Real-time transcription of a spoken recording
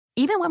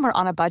Even when we're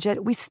on a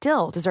budget, we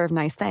still deserve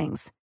nice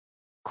things.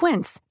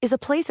 Quince is a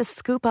place to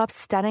scoop up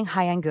stunning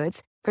high-end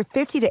goods for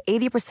 50 to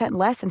 80%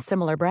 less than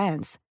similar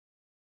brands.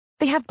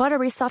 They have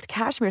buttery soft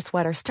cashmere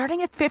sweaters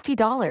starting at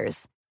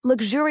 $50,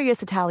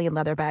 luxurious Italian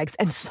leather bags,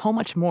 and so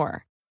much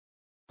more.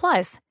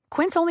 Plus,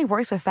 Quince only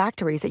works with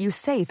factories that use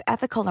safe,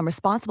 ethical, and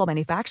responsible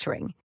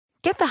manufacturing.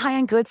 Get the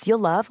high-end goods you'll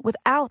love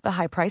without the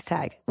high price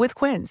tag with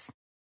Quince.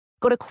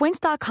 Go to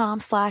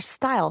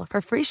quince.com/style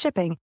for free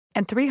shipping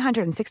and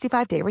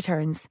 365-day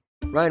returns.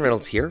 Ryan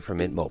Reynolds here from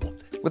Mint Mobile.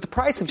 With the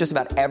price of just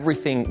about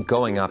everything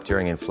going up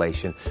during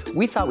inflation,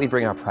 we thought we'd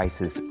bring our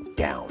prices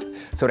down.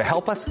 So to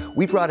help us,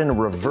 we brought in a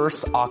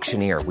reverse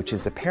auctioneer, which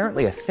is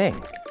apparently a thing.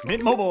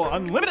 Mint Mobile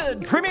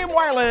Unlimited Premium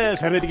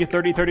Wireless. How to get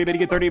 30, 30, how to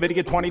get 30, how to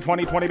get 20,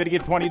 20, 20, how to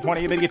get 20,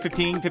 20, how to get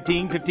 15,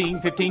 15,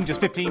 15, 15, just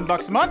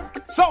 $15 a month?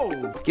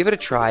 Sold! Give it a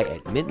try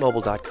at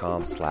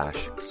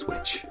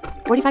mintmobile.com/switch.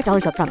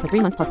 $45 up front for 3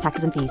 months plus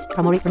taxes and fees.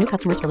 Promo rate for new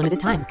customers for limited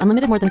time.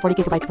 Unlimited more than 40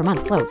 gigabytes per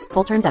month. Slows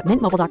full terms at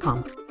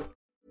mintmobile.com.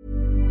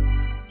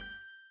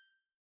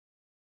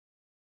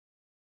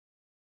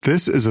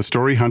 This is a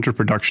Story Hunter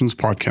Productions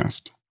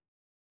podcast.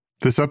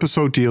 This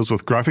episode deals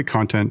with graphic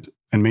content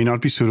and may not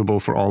be suitable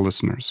for all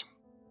listeners.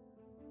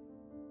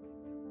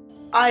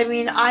 I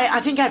mean, I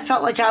think I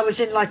felt like I was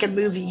in like a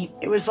movie.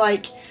 It was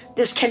like,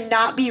 this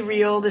cannot be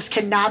real. This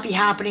cannot be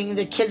happening.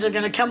 The kids are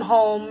going to come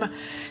home.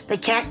 They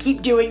can't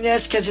keep doing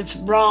this because it's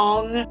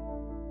wrong.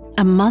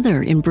 A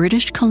mother in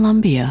British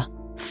Columbia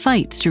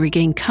fights to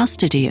regain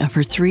custody of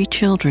her 3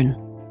 children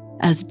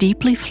as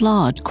deeply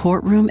flawed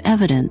courtroom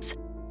evidence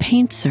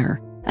paints her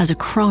as a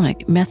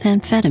chronic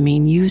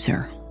methamphetamine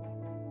user.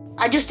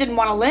 I just didn't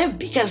want to live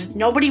because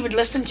nobody would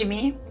listen to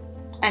me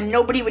and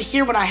nobody would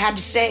hear what I had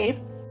to say.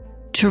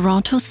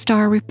 Toronto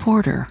Star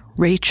reporter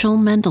Rachel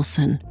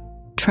Mendelson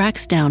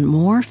tracks down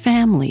more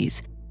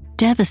families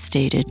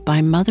devastated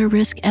by mother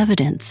risk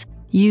evidence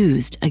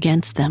used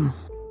against them.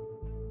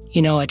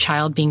 You know, a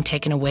child being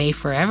taken away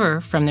forever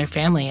from their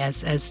family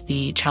as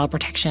the child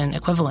protection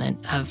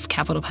equivalent of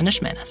capital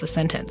punishment as a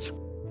sentence.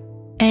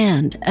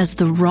 And as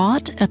the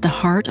rot at the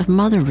heart of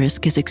mother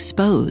risk is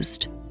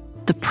exposed,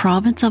 the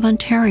province of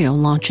Ontario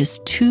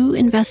launches 2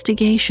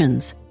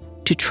 investigations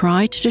to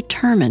try to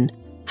determine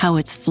how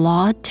its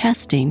flawed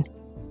testing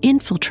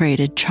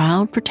infiltrated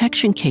child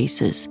protection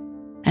cases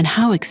and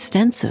how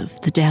extensive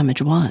the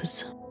damage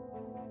was.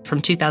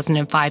 From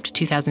 2005 to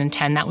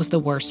 2010, that was the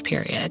worst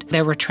period.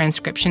 There were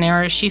transcription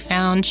errors she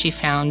found. She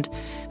found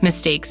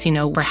mistakes,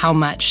 for how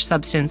much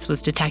substance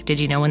was detected,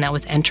 when that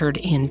was entered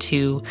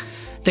into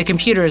the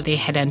computers. They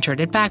had entered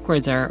it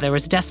backwards, or there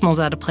was decimals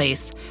out of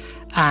place.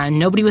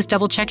 Nobody was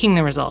double-checking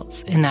the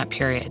results in that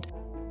period.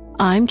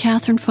 I'm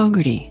Catherine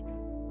Fogarty,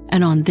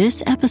 and on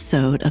this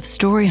episode of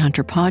Story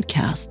Hunter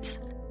Podcasts,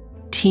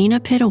 Tina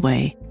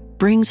Pittaway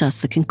brings us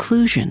the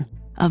conclusion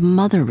of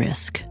Mother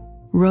Risk,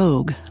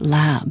 Rogue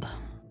Lab.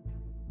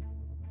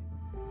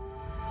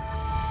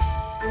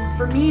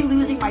 For me,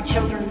 losing my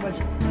children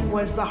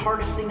was the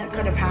hardest thing that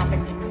could have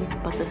happened to me.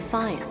 But the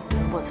science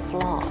was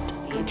flawed.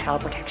 The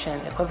child protection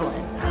equivalent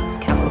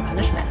of capital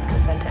punishment as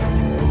a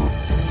sentence.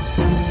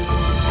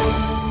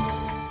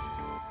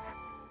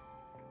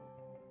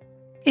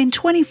 In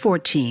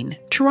 2014,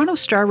 Toronto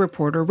Star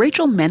reporter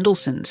Rachel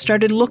Mendelson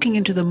started looking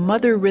into the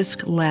Mother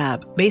Risk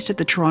Lab based at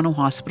the Toronto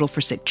Hospital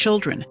for Sick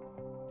Children.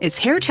 Its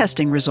hair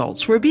testing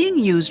results were being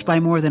used by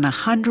more than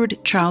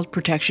 100 child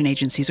protection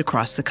agencies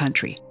across the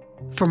country.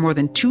 For more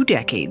than 2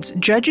 decades,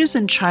 judges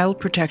and child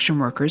protection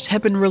workers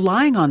have been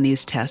relying on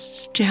these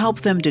tests to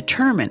help them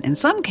determine, in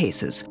some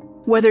cases,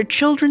 whether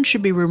children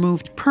should be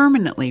removed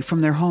permanently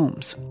from their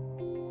homes.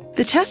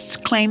 The tests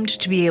claimed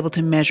to be able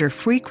to measure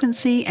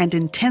frequency and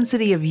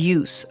intensity of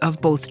use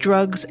of both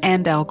drugs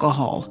and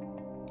alcohol.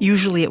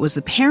 Usually it was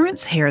the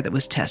parents' hair that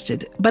was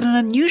tested, but an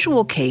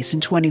unusual case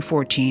in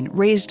 2014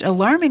 raised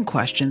alarming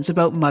questions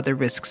about Mother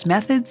Risk's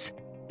methods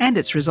and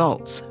its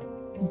results.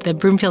 The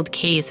Broomfield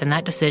case and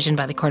that decision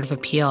by the Court of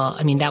Appeal,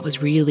 that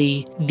was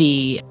really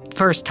the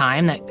first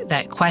time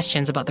that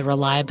questions about the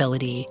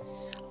reliability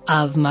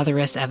of mother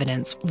risk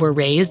evidence were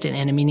raised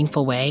in a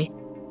meaningful way.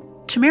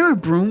 Tamara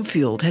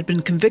Broomfield had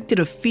been convicted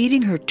of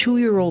feeding her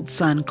 2-year-old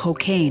son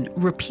cocaine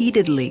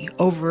repeatedly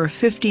over a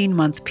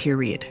 15-month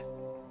period.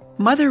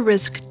 Mother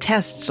risk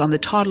tests on the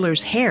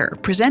toddler's hair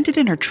presented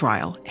in her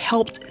trial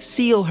helped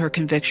seal her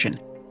conviction,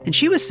 and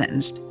she was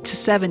sentenced to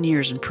 7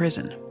 years in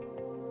prison.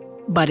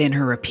 But in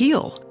her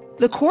appeal,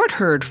 the court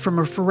heard from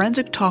a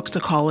forensic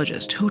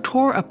toxicologist who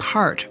tore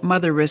apart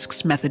Mother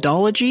Risk's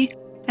methodology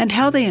and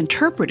how they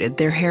interpreted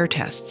their hair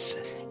tests.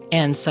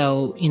 And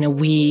so,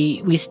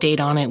 we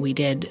stayed on it. We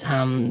did,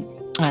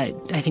 I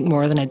think,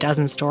 more than a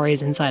dozen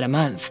stories inside a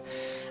month,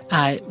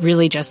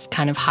 really just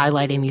kind of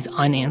highlighting these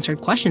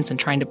unanswered questions and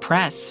trying to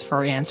press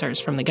for answers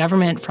from the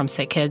government, from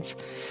sick kids.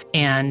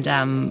 And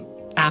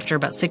after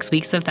about 6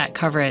 weeks of that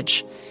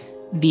coverage,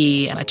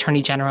 the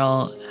Attorney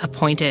General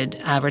appointed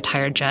a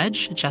retired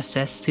judge,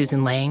 Justice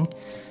Susan Lang,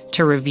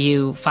 to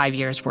review 5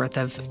 years' worth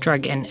of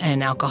drug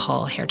and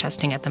alcohol hair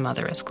testing at the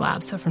Mother Risk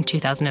Lab, so from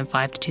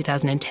 2005 to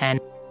 2010.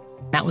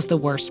 That was the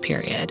worst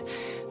period.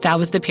 That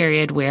was the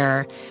period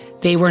where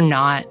they were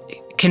not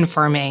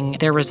confirming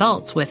their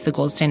results with the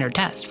gold standard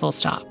test, full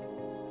stop.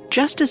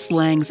 Justice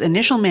Lang's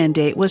initial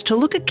mandate was to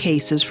look at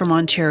cases from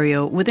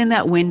Ontario within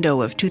that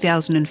window of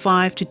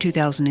 2005 to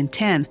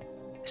 2010.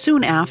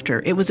 Soon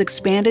after, it was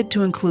expanded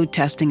to include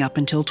testing up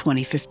until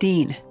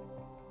 2015.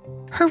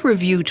 Her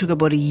review took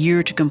about a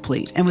year to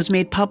complete and was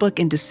made public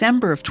in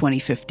December of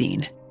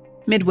 2015.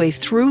 Midway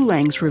through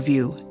Lang's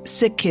review,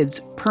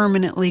 SickKids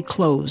permanently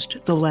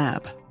closed the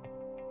lab.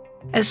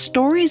 As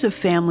stories of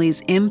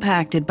families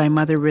impacted by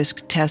mother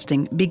risk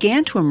testing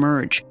began to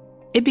emerge,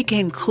 it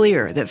became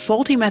clear that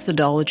faulty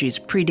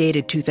methodologies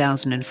predated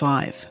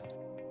 2005.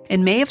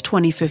 In May of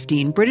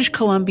 2015, British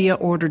Columbia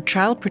ordered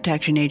child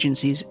protection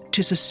agencies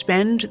to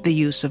suspend the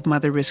use of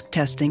mother risk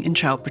testing in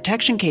child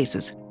protection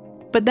cases.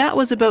 But that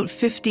was about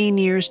 15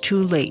 years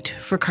too late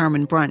for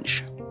Carmen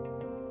Brunch.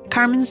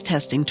 Carmen's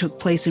testing took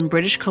place in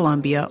British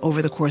Columbia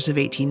over the course of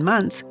 18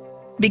 months,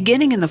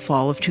 beginning in the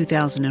fall of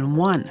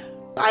 2001.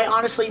 I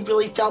honestly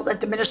really felt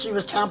that the ministry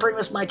was tampering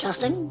with my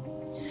testing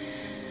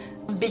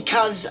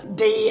because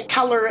the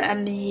color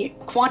and the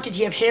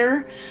quantity of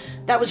hair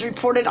that was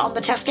reported on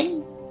the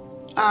testing,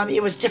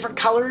 it was different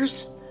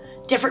colors,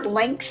 different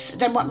lengths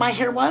than what my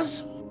hair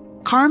was.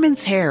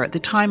 Carmen's hair at the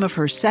time of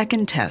her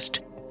second test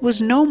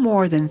was no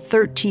more than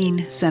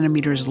 13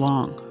 centimeters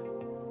long.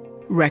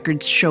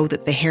 Records show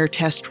that the hair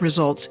test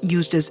results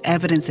used as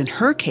evidence in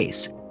her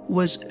case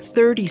was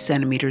 30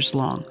 centimeters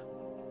long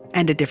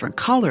and a different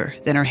color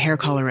than her hair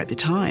color at the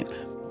time.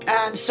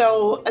 And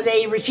so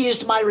they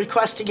refused my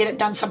request to get it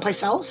done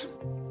someplace else.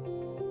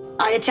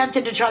 I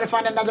attempted to try to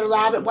find another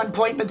lab at one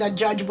point, but the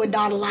judge would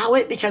not allow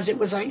it because it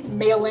was a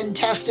mail-in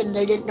test and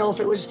they didn't know if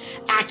it was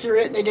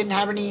accurate and they didn't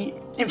have any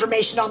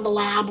information on the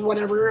lab,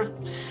 whatever.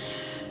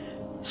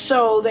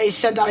 So they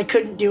said that I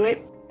couldn't do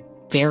it.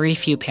 Very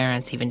few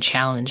parents even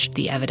challenged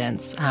the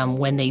evidence.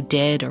 When they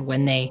did, or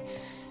when they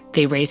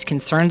raised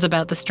concerns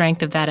about the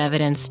strength of that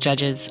evidence,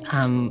 judges,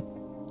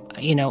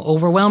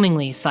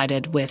 overwhelmingly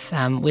sided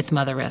with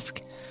mother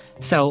risk.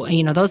 So,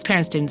 those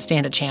parents didn't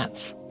stand a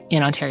chance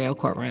in Ontario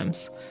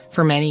courtrooms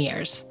for many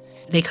years.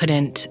 They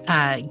couldn't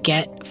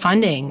get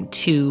funding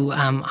to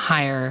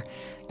hire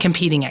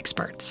competing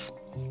experts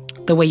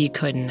the way you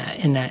could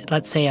in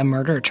let's say, a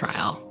murder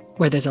trial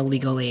where there's a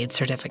legal aid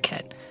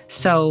certificate.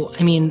 So,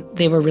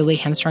 they were really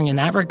hamstrung in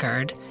that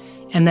regard.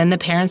 And then the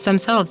parents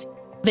themselves,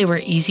 they were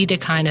easy to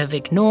kind of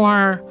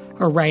ignore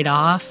or write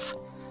off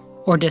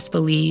or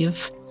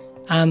disbelieve,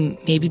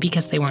 maybe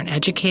because they weren't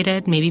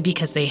educated, maybe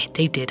because they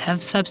did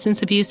have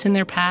substance abuse in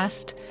their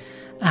past,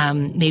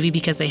 maybe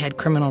because they had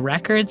criminal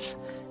records,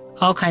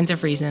 all kinds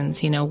of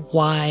reasons,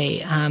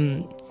 why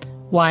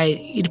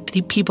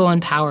people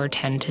in power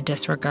tend to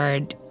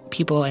disregard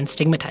people and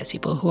stigmatize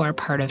people who are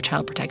part of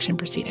child protection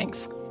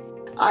proceedings.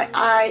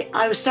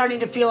 I was starting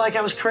to feel like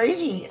I was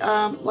crazy.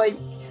 Like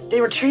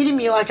they were treating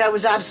me like I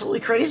was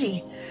absolutely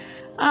crazy.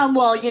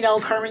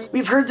 Carmen,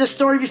 we've heard this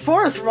story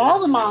before through all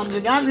the moms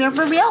and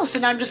everybody else.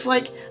 And I'm just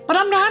like, but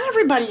I'm not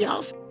everybody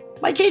else.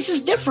 My case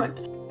is different.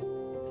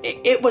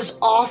 It was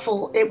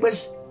awful. It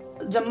was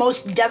the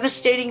most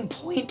devastating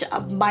point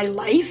of my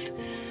life.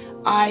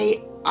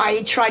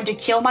 I tried to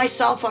kill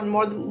myself on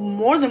more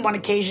than one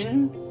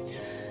occasion.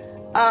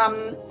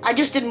 I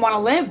just didn't want to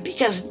live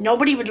because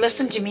nobody would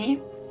listen to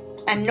me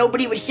and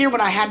nobody would hear what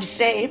I had to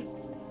say.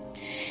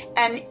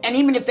 And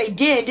even if they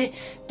did,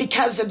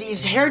 because of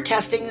these hair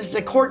testings,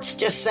 the courts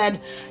just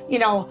said,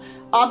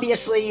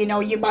 obviously,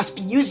 you must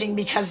be using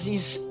because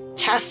these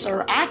tests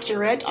are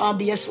accurate,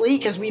 obviously,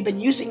 because we've been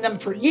using them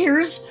for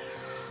years.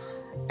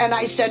 And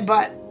I said,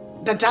 but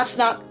that's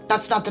not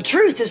the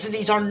truth.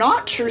 These are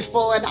not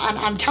truthful. And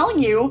I'm telling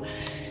you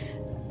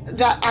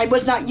that I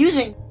was not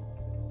using.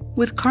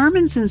 With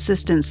Carmen's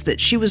insistence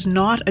that she was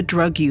not a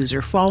drug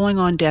user falling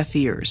on deaf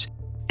ears,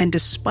 and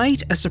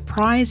despite a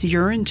surprise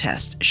urine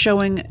test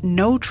showing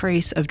no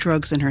trace of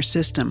drugs in her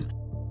system,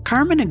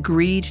 Carmen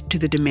agreed to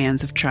the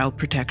demands of child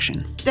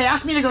protection. They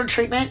asked me to go to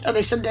treatment, or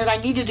they said that I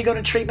needed to go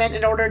to treatment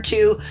in order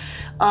to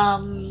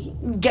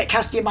get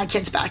custody of my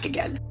kids back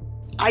again.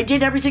 I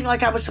did everything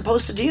like I was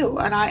supposed to do,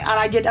 and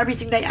I did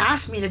everything they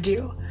asked me to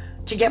do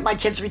to get my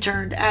kids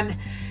returned, and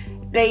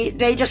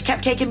they just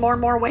kept taking more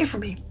and more away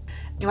from me.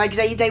 Like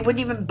they wouldn't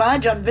even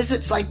budge on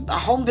visits, like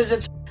home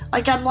visits.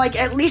 Like I'm like,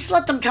 at least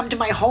let them come to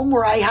my home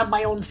where I have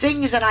my own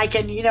things and I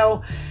can,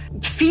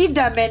 feed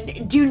them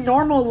and do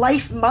normal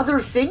life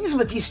mother things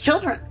with these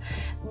children.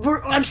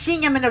 I'm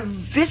seeing them in a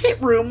visit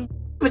room.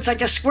 It's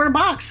like a square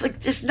box. Like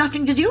there's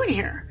nothing to do in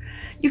here.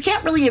 You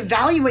can't really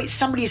evaluate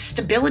somebody's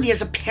stability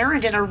as a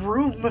parent in a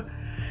room.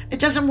 It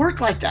doesn't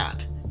work like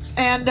that.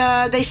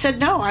 And they said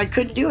no, I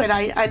couldn't do it.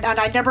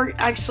 I never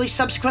actually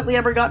subsequently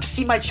ever got to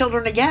see my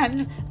children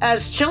again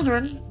as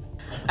children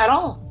at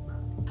all.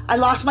 I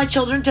lost my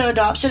children to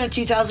adoption in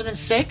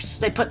 2006.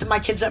 They put my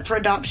kids up for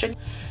adoption.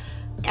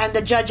 And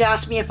the judge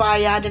asked me if I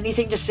had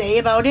anything to say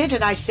about it.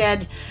 And I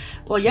said,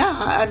 well, yeah.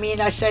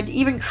 I said,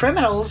 even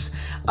criminals,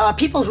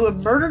 people who have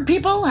murdered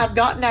people have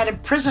gotten out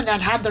of prison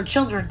and had their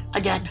children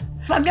again.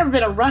 I've never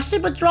been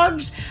arrested with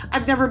drugs.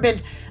 I've never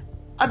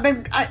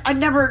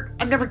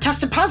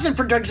tested positive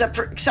for drugs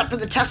except for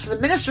the test of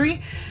the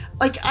ministry.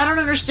 Like, I don't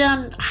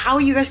understand how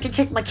you guys can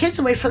take my kids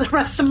away for the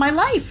rest of my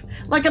life.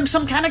 Like I'm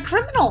some kind of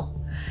criminal.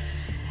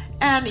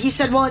 And he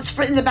said, well, it's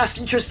in the best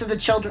interest of the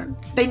children.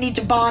 They need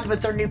to bond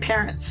with their new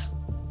parents.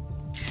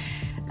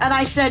 And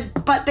I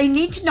said, but they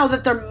need to know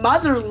that their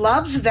mother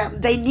loves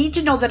them. They need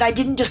to know that I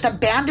didn't just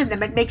abandon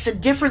them. It makes a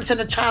difference in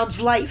a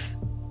child's life.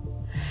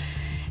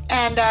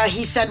 And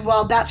he said,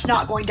 well, that's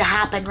not going to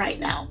happen right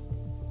now.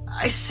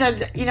 I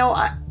said,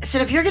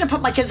 if you're going to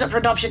put my kids up for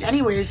adoption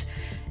anyways,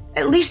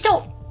 at least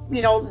don't,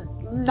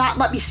 not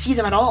let me see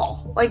them at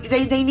all. Like,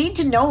 they need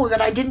to know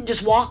that I didn't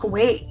just walk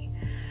away.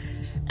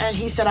 And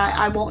he said,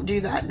 I won't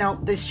do that. No,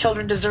 these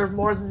children deserve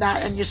more than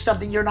that, and just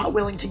something you're not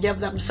willing to give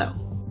them, so.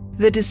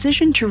 The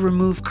decision to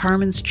remove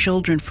Carmen's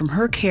children from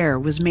her care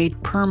was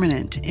made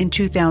permanent in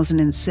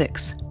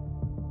 2006.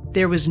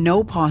 There was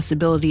no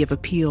possibility of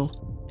appeal,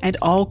 and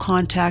all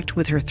contact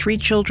with her 3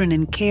 children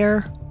in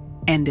care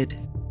ended.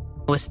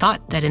 It was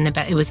thought that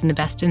it was in the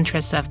best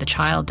interest of the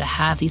child to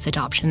have these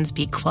adoptions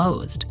be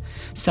closed.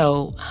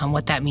 So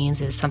what that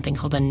means is something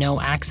called a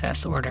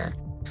no-access order.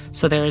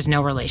 So there is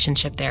no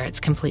relationship there.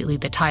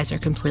 The ties are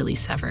completely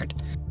severed.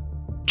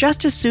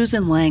 Justice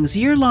Susan Lang's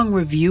year-long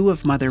review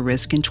of Mother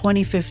Risk in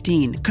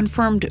 2015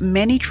 confirmed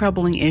many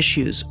troubling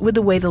issues with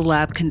the way the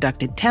lab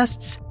conducted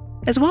tests,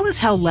 as well as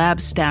how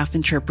lab staff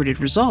interpreted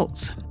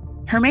results.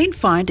 Her main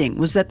finding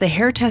was that the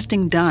hair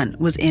testing done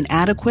was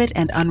inadequate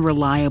and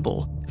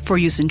unreliable for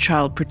use in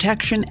child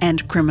protection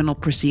and criminal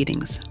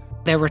proceedings.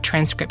 There were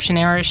transcription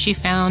errors she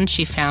found.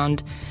 She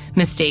found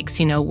mistakes,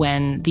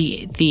 when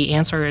the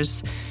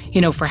answers,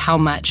 for how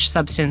much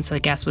substance, I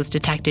guess, was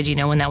detected,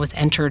 when that was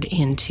entered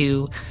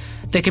into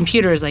the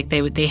computers, like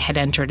they had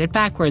entered it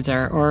backwards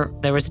or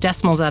there was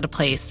decimals out of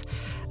place.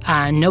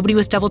 Nobody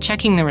was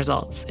double-checking the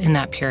results in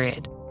that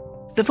period.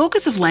 The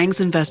focus of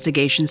Lang's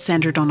investigation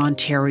centered on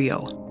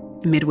Ontario.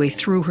 Midway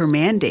through her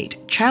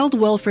mandate, child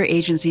welfare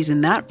agencies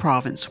in that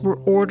province were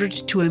ordered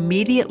to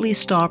immediately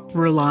stop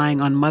relying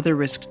on Mother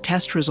Risk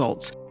test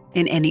results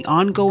in any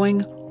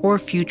ongoing or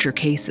future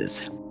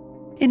cases.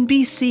 In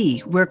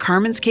BC, where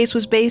Carmen's case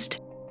was based,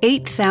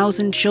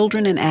 8,000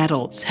 children and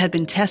adults had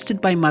been tested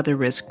by Mother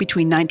Risk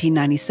between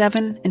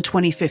 1997 and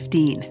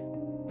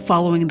 2015.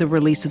 Following the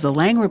release of the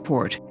Lang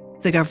report,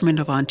 the Government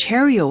of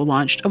Ontario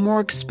launched a more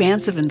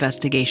expansive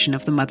investigation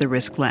of the Mother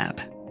Risk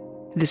lab.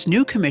 This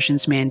new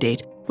commission's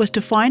mandate was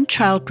to find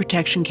child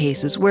protection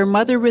cases where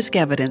Mother Risk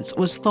evidence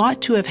was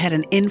thought to have had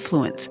an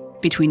influence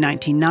between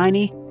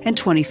 1990 and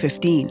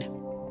 2015.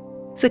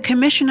 The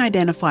commission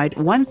identified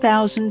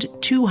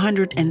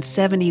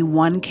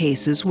 1,271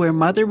 cases where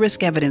Mother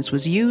Risk evidence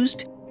was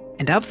used,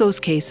 and of those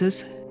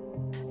cases,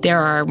 there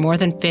are more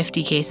than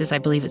 50 cases, I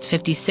believe it's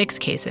 56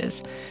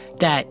 cases,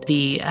 that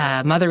the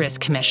Mother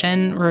Risk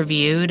Commission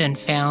reviewed and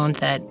found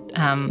that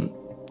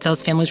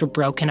those families were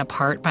broken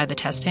apart by the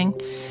testing.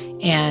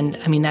 And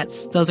I mean,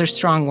 those are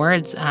strong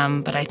words,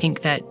 but I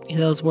think that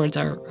those words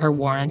are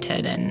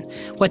warranted. And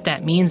what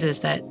that means is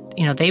that,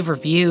 they've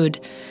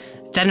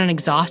done an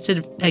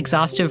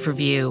exhaustive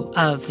review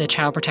of the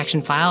child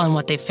protection file, and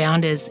what they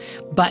found is,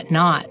 but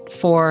not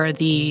for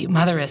the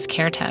Mother Risk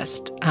care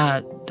test,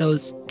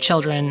 those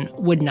children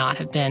would not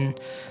have been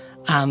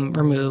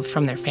removed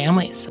from their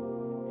families.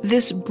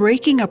 This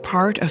breaking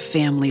apart of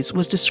families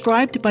was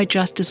described by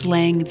Justice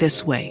Lang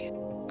this way.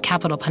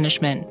 Capital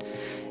punishment.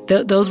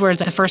 Those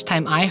words, the first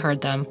time I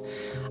heard them,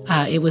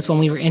 it was when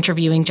we were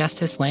interviewing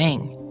Justice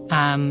Lang,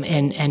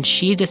 and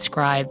she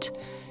described,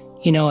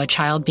 a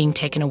child being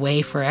taken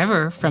away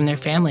forever from their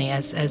family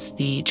as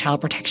the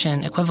child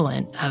protection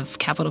equivalent of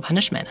capital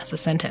punishment as a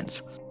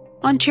sentence.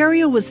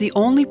 Ontario was the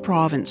only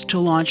province to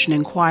launch an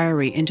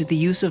inquiry into the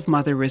use of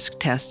Mother Risk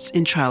tests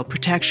in child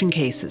protection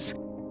cases,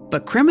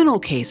 but criminal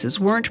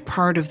cases weren't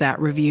part of that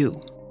review.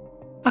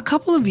 A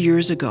couple of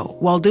years ago,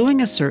 while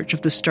doing a search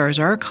of the Star's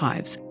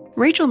archives,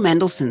 Rachel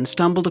Mendelson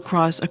stumbled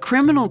across a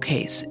criminal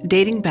case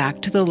dating back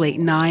to the late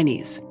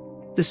 90s.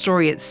 The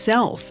story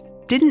itself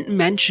didn't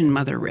mention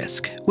Mother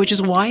Risk, which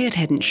is why it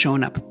hadn't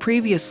shown up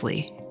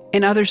previously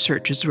in other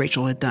searches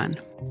Rachel had done.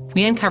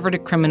 We uncovered a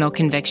criminal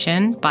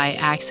conviction by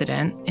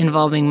accident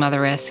involving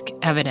Mother Risk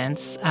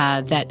evidence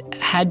that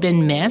had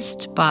been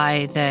missed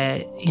by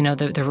the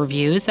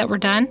reviews that were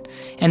done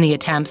and the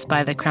attempts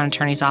by the Crown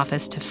Attorney's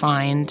Office to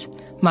find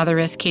Mother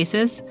Risk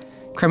cases,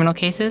 criminal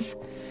cases.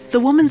 The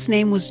woman's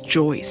name was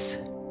Joyce.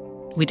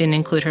 We didn't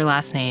include her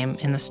last name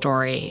in the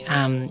story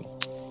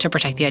to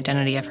protect the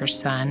identity of her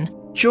son.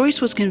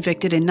 Joyce was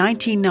convicted in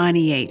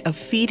 1998 of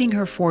feeding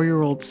her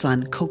 4-year-old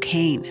son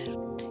cocaine.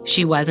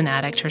 She was an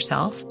addict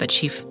herself, but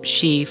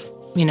she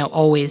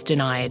always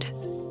denied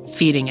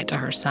feeding it to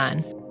her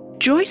son.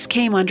 Joyce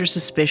came under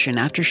suspicion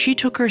after she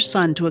took her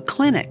son to a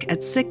clinic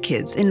at Sick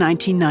Kids in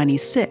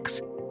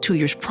 1996, 2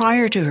 years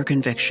prior to her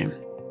conviction.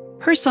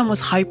 Her son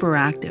was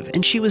hyperactive,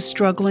 and she was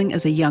struggling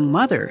as a young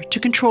mother to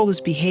control his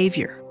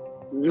behavior.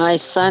 My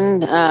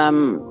son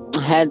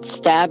had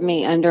stabbed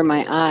me under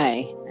my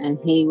eye, and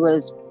he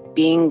was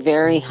being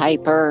very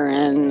hyper,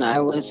 and I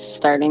was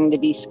starting to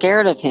be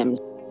scared of him.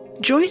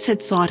 Joyce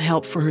had sought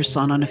help for her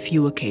son on a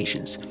few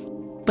occasions,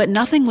 but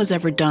nothing was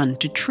ever done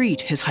to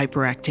treat his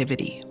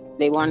hyperactivity.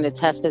 They wanted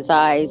to test his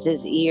eyes,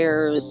 his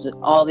ears,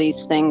 all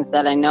these things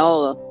that I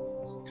know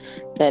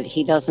that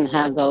he doesn't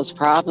have those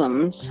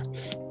problems.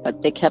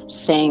 But they kept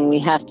saying, we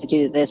have to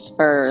do this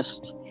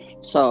first.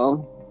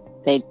 So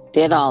they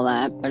did all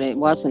that, but it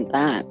wasn't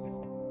that.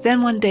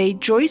 Then one day,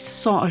 Joyce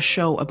saw a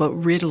show about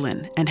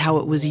Ritalin and how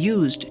it was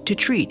used to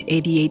treat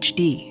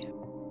ADHD.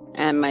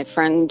 And my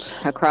friend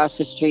across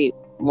the street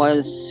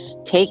was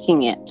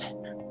taking it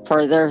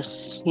for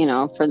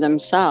for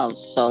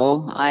themselves.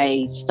 So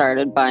I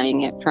started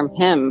buying it from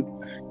him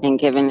and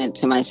giving it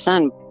to my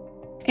son.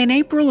 In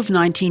April of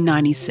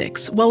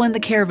 1996, while in the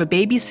care of a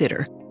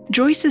babysitter,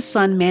 Joyce's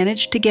son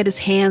managed to get his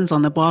hands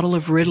on the bottle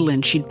of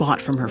Ritalin she'd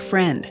bought from her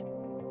friend.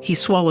 He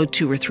swallowed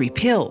 2 or 3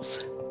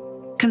 pills.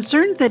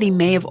 Concerned that he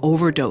may have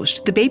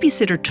overdosed, the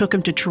babysitter took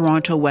him to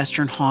Toronto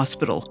Western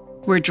Hospital,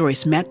 where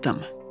Joyce met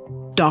them.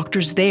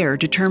 Doctors there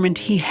determined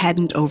he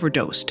hadn't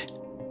overdosed.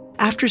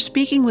 After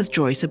speaking with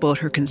Joyce about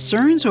her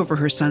concerns over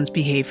her son's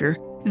behavior,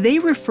 they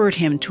referred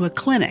him to a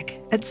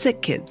clinic at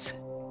Sick Kids.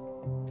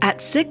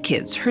 At Sick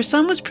Kids, her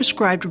son was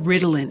prescribed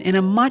Ritalin in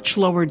a much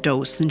lower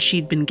dose than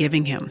she'd been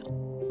giving him.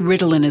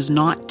 Ritalin is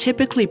not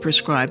typically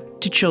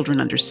prescribed to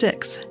children under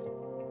 6.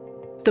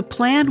 The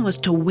plan was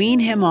to wean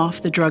him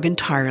off the drug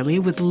entirely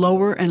with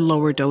lower and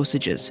lower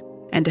dosages,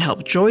 and to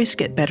help Joyce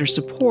get better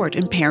support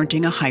in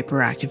parenting a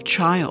hyperactive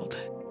child.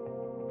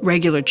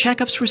 Regular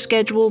checkups were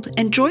scheduled,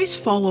 and Joyce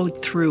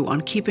followed through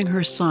on keeping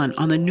her son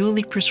on the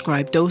newly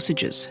prescribed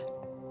dosages.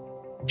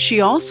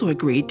 She also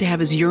agreed to have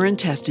his urine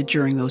tested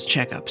during those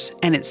checkups,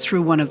 and it's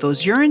through one of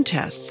those urine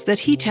tests that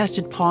he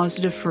tested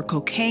positive for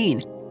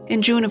cocaine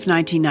in June of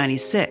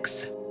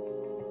 1996.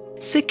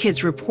 Sick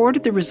Kids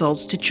reported the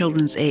results to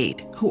Children's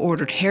Aid, who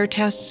ordered hair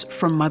tests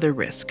from Mother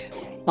Risk.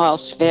 Well,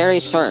 very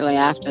shortly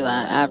after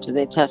that, after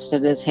they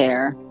tested his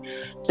hair,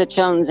 the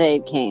Children's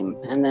Aid came,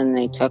 and then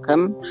they took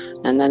him,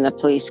 and then the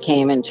police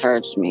came and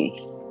charged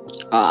me.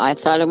 I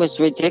thought it was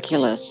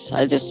ridiculous.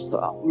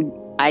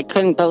 I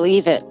couldn't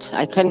believe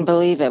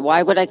it.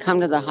 Why would I come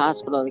to the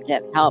hospital to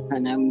get help,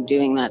 and I'm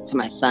doing that to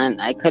my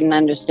son? I couldn't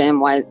understand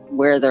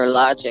where their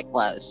logic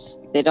was.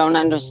 They don't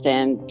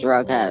understand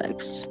drug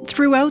addicts.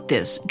 Throughout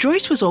this,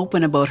 Joyce was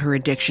open about her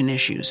addiction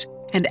issues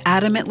and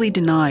adamantly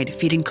denied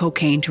feeding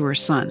cocaine to her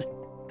son.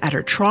 At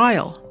her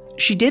trial,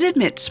 she did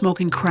admit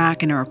smoking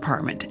crack in her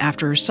apartment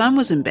after her son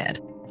was in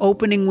bed,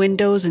 opening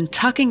windows and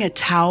tucking a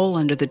towel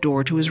under the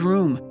door to his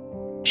room.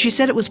 She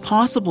said it was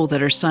possible that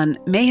her son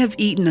may have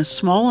eaten a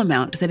small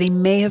amount that he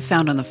may have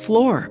found on the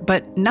floor,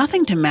 but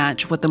nothing to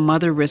match what the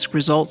Mother Risk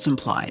results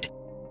implied.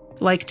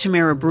 Like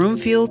Tamara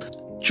Broomfield,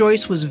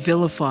 Joyce was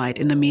vilified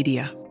in the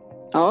media.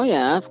 Oh,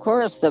 yeah, of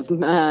course. The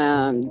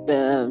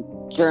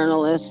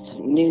journalists,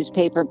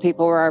 newspaper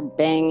people were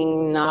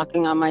banging,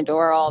 knocking on my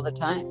door all the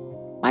time.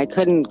 I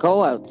couldn't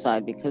go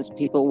outside because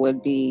people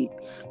would be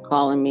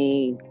calling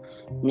me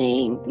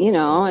names.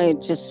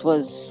 It just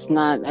was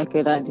not a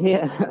good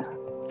idea.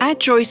 At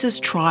Joyce's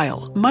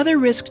trial, Mother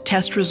Risk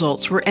test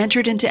results were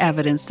entered into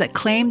evidence that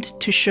claimed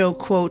to show,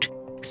 quote,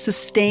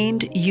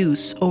 sustained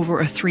use over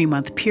a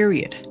 3-month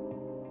period.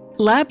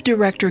 Lab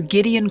Director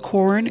Gideon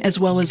Corin, as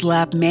well as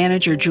lab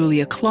manager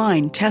Julia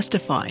Klein,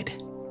 testified.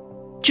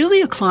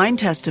 Julia Klein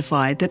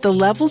testified that the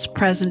levels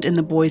present in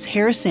the boy's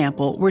hair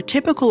sample were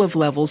typical of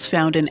levels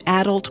found in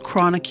adult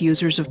chronic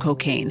users of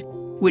cocaine,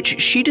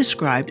 which she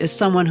described as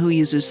someone who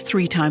uses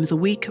 3 times a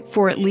week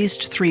for at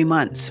least 3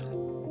 months.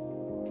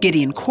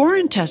 Gideon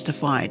Corin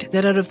testified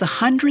that out of the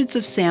hundreds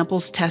of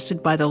samples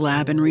tested by the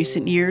lab in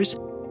recent years,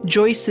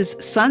 Joyce's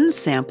son's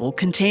sample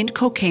contained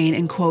cocaine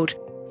in, quote,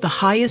 the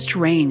highest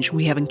range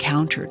we have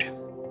encountered.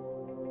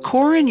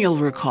 Corin, you'll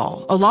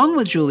recall, along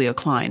with Julia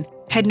Klein,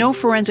 had no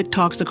forensic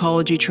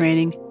toxicology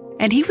training,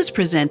 and he was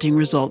presenting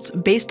results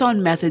based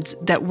on methods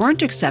that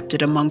weren't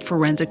accepted among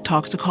forensic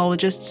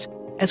toxicologists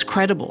as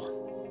credible.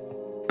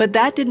 But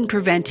that didn't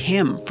prevent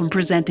him from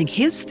presenting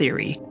his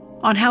theory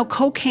on how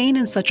cocaine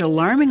in such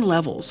alarming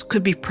levels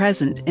could be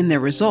present in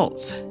their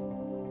results.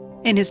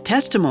 In his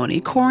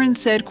testimony, Corin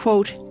said,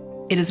 quote,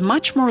 it is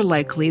much more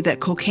likely that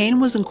cocaine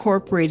was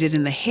incorporated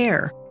in the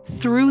hair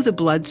through the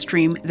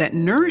bloodstream that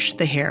nourished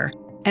the hair,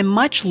 and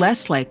much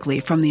less likely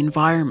from the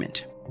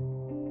environment.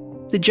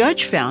 The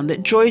judge found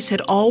that Joyce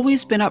had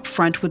always been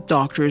upfront with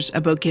doctors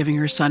about giving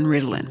her son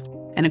Ritalin,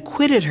 and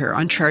acquitted her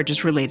on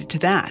charges related to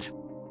that.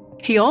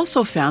 He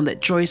also found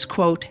that Joyce,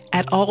 quote,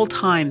 at all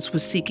times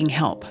was seeking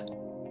help.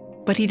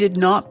 But he did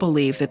not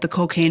believe that the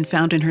cocaine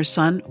found in her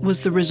son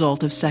was the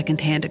result of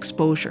secondhand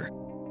exposure.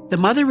 The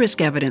Mother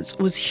Risk evidence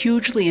was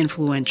hugely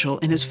influential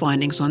in his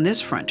findings on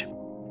this front.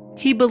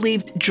 He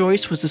believed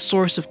Joyce was the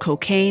source of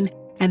cocaine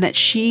and that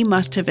she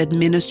must have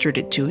administered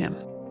it to him.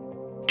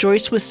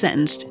 Joyce was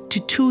sentenced to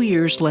 2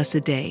 years less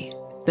a day,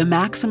 the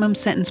maximum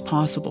sentence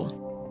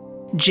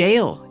possible.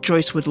 Jail,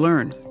 Joyce would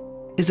learn,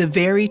 is a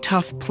very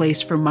tough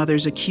place for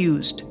mothers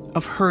accused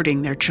of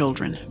hurting their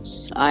children.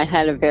 I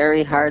had a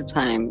very hard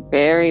time,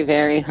 very,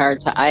 very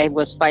hard time. I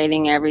was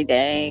fighting every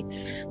day.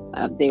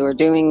 They were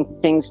doing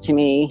things to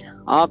me.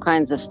 All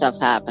kinds of stuff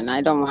happened.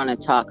 I don't want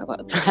to talk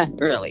about that,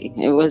 really.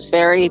 It was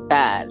very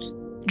bad.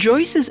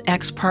 Joyce's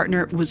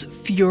ex-partner was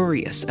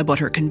furious about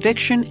her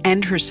conviction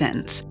and her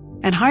sentence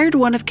and hired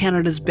one of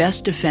Canada's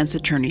best defense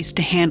attorneys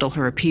to handle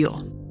her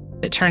appeal.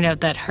 It turned out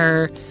that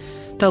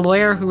the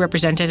lawyer who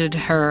represented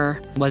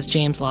her was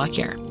James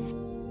Lockyer.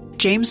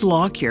 James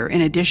Lockyer,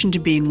 in addition to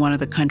being one of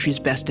the country's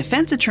best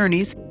defense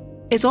attorneys,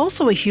 is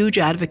also a huge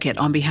advocate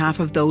on behalf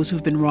of those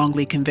who've been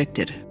wrongly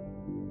convicted.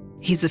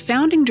 He's the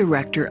founding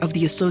director of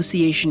the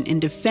Association in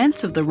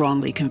Defense of the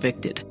Wrongly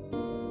Convicted,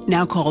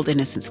 now called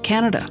Innocence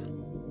Canada.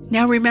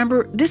 Now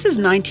remember, this is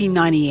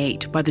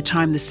 1998 by the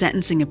time the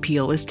sentencing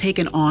appeal is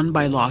taken on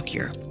by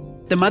Lockyer.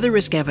 The mother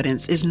risk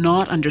evidence is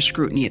not under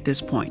scrutiny at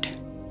this point.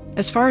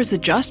 As far as the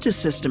justice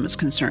system is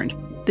concerned,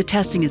 the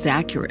testing is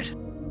accurate.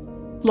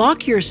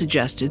 Lockyer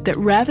suggested that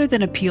rather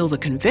than appeal the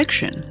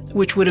conviction,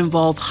 which would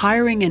involve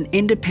hiring an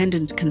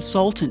independent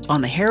consultant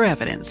on the hair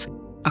evidence,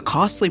 a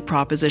costly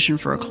proposition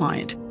for a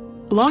client,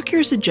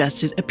 Lockyer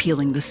suggested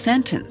appealing the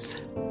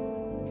sentence.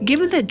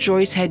 Given that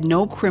Joyce had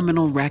no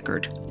criminal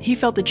record, he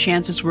felt the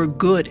chances were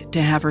good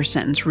to have her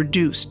sentence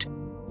reduced,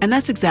 and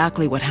that's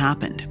exactly what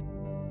happened.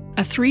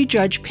 A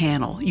 3-judge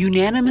panel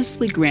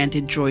unanimously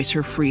granted Joyce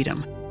her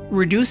freedom,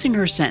 reducing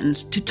her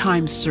sentence to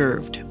time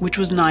served, which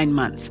was 9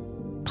 months,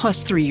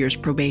 plus 3 years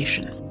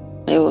probation.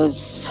 It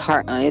was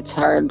hard. It's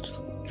hard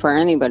for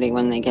anybody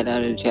when they get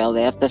out of jail.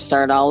 They have to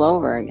start all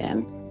over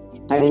again.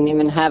 I didn't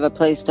even have a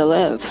place to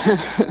live,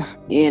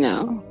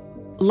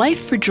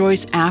 Life for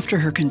Joyce after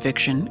her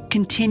conviction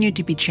continued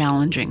to be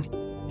challenging.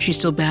 She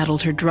still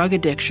battled her drug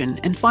addiction,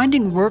 and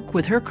finding work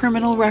with her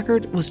criminal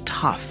record was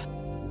tough.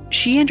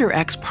 She and her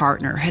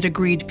ex-partner had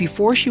agreed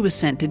before she was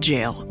sent to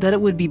jail that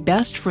it would be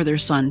best for their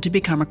son to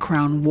become a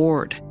Crown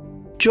ward.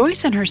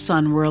 Joyce and her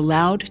son were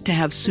allowed to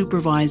have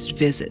supervised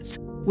visits,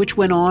 which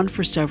went on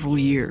for several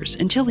years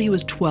until he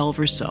was 12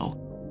 or so,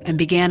 and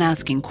began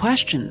asking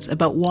questions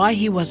about why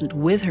he wasn't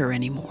with her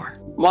anymore.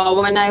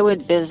 Well, when I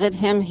would visit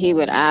him, he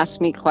would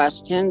ask me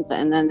questions,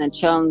 and then the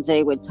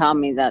Jonesay would tell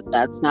me that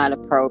that's not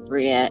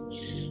appropriate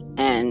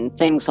and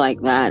things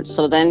like that.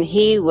 So then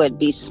he would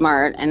be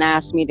smart and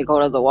ask me to go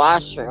to the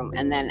washroom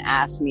and then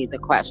ask me the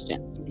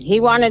question.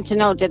 He wanted to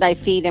know, did I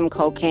feed him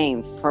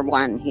cocaine? For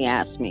one, he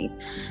asked me.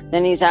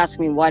 Then he's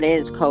asking me, what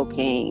is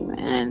cocaine?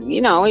 And,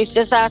 he's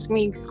just asking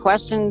me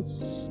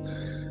questions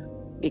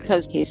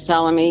because he's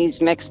telling me he's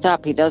mixed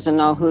up. He doesn't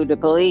know who to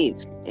believe.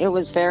 It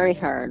was very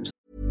hard.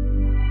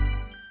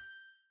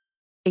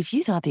 If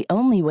you thought the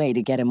only way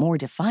to get a more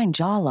defined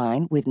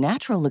jawline with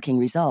natural-looking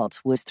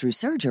results was through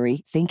surgery,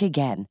 think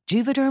again.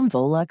 Juvederm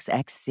Volux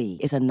XC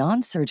is a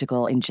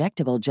non-surgical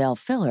injectable gel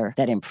filler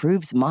that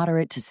improves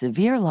moderate to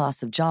severe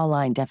loss of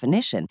jawline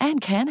definition and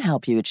can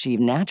help you achieve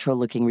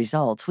natural-looking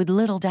results with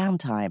little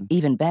downtime.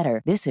 Even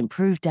better, this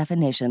improved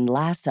definition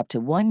lasts up to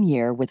 1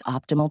 year with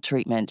optimal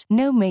treatment.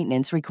 No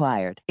maintenance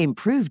required.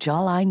 Improve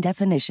jawline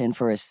definition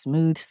for a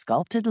smooth,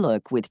 sculpted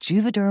look with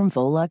Juvederm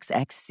Volux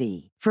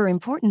XC. For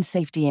important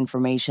safety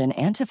information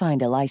and to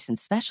find a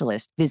licensed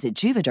specialist, visit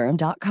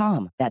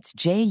Juvederm.com. That's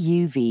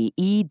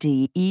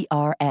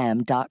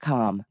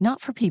Juvederm.com.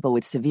 Not for people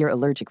with severe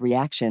allergic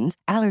reactions,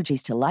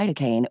 allergies to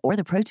lidocaine, or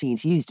the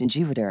proteins used in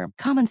Juvederm.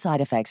 Common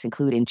side effects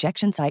include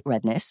injection site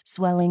redness,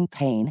 swelling,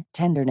 pain,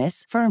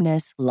 tenderness,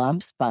 firmness,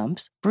 lumps,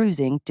 bumps,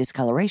 bruising,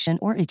 discoloration,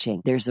 or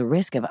itching. There's a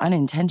risk of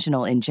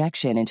unintentional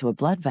injection into a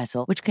blood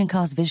vessel, which can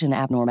cause vision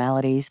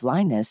abnormalities,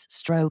 blindness,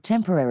 stroke,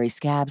 temporary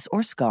scabs,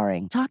 or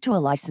scarring. Talk to a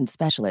licensed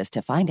specialist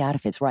to find out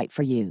if it's right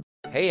for you.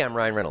 Hey, I'm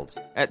Ryan Reynolds.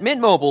 At Mint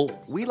Mobile,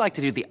 we like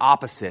to do the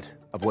opposite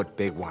of what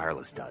Big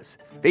Wireless does.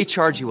 They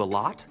charge you a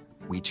lot,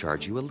 we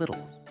charge you a little.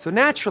 So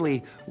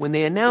naturally, when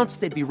they announced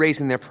they'd be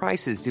raising their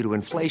prices due to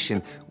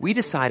inflation, we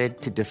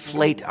decided to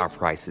deflate our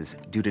prices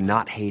due to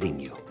not hating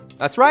you.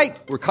 That's right.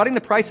 We're cutting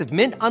the price of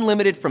Mint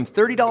Unlimited from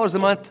 $30 a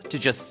month to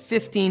just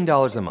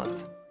 $15 a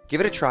month. Give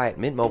it a try at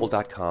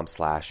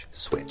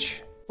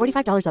mintmobile.com/switch.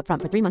 $45 up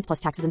front for 3 months plus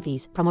taxes and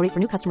fees. Promo rate for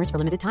new customers for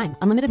limited time.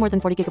 Unlimited more than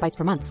 40 gigabytes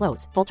per month.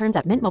 Slows full terms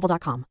at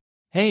mintmobile.com.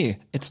 Hey,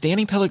 it's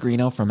Danny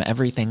Pellegrino from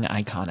Everything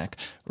Iconic.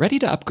 Ready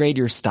to upgrade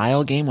your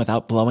style game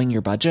without blowing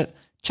your budget?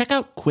 Check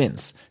out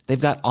Quince. They've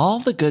got all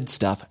the good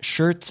stuff,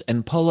 shirts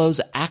and polos,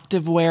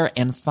 activewear,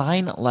 and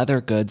fine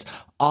leather goods,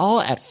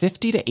 all at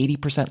 50 to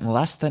 80%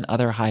 less than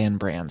other high-end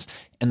brands.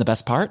 And the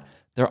best part?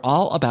 They're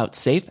all about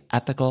safe,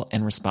 ethical,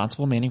 and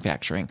responsible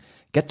manufacturing.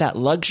 Get that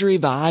luxury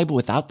vibe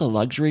without the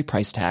luxury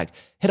price tag.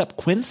 Hit up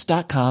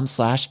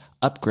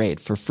quince.com/upgrade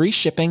for free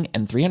shipping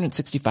and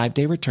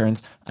 365-day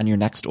returns on your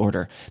next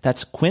order.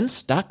 That's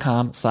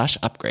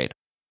quince.com/upgrade.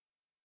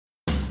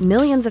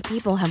 Millions of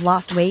people have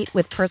lost weight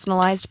with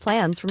personalized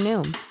plans from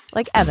Noom.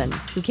 Like Evan,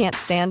 who can't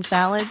stand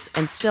salads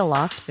and still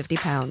lost 50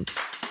 pounds.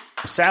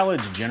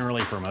 Salads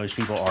generally for most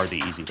people are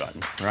the easy button,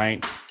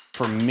 right?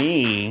 For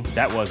me,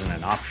 that wasn't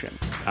an option.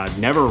 I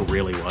never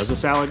really was a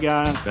salad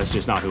guy. That's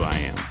just not who I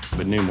am.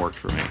 But Noom worked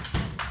for me.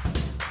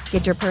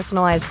 Get your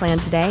personalized plan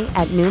today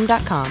at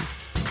Noom.com.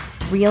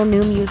 Real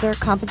Noom user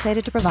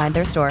compensated to provide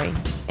their story.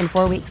 In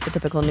 4 weeks, the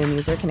typical Noom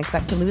user can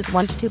expect to lose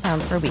 1 to 2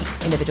 pounds per week.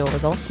 Individual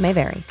results may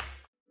vary.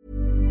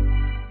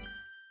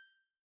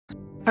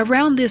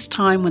 Around this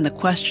time when the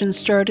questions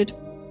started,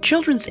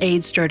 Children's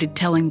Aid started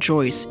telling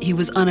Joyce he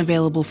was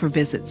unavailable for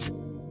visits.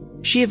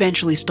 She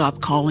eventually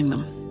stopped calling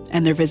them,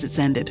 and their visits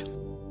ended.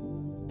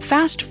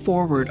 Fast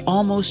forward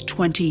almost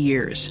 20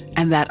 years,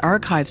 and that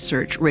archive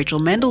search Rachel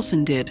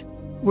Mendelsohn did,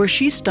 where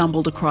she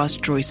stumbled across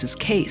Joyce's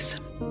case.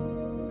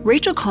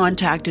 Rachel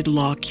contacted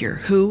Lockyer,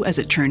 who, as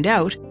it turned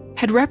out,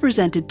 had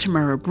represented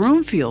Tamara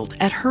Broomfield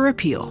at her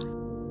appeal.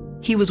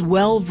 He was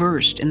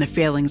well-versed in the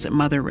failings at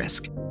Mother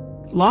Risk.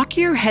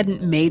 Lockyer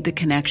hadn't made the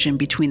connection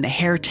between the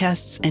hair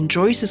tests and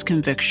Joyce's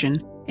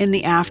conviction in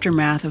the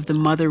aftermath of the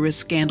Mother Risk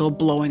scandal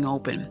blowing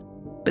open.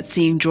 But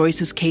seeing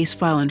Joyce's case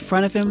file in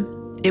front of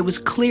him, it was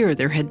clear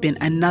there had been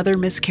another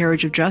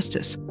miscarriage of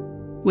justice.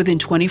 Within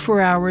 24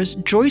 hours,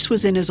 Joyce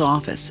was in his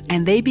office,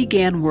 and they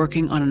began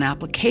working on an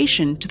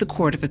application to the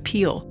Court of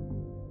Appeal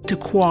to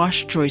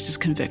quash Joyce's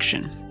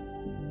conviction.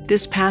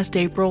 This past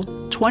April,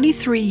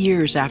 23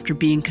 years after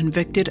being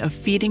convicted of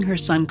feeding her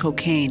son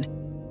cocaine,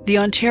 the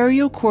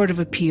Ontario Court of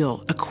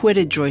Appeal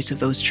acquitted Joyce of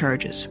those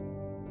charges.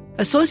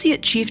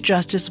 Associate Chief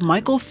Justice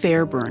Michael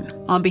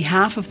Fairburn, on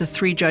behalf of the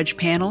 3-judge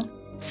panel,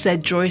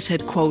 said Joyce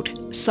had,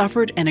 quote,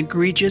 suffered an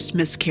egregious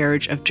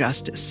miscarriage of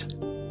justice.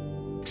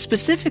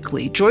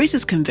 Specifically,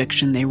 Joyce's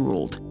conviction, they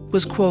ruled,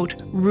 was,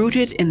 quote,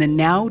 rooted in the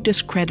now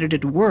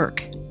discredited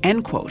work,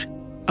 end quote,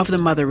 of the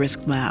Mother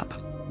Risk lab.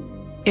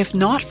 If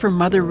not for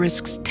Mother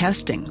Risk's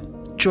testing,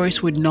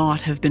 Joyce would not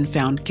have been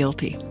found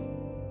guilty.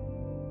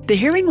 The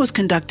hearing was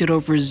conducted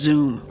over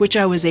Zoom, which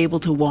I was able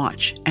to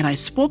watch, and I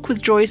spoke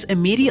with Joyce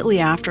immediately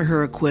after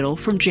her acquittal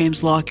from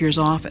James Lockyer's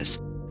office,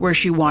 where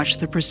she watched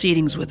the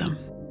proceedings with him.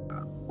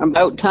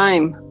 About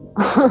time.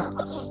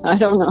 I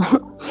don't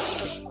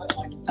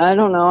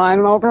know.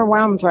 I'm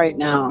overwhelmed right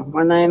now.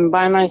 When I'm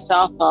by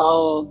myself,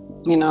 but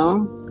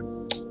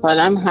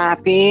I'm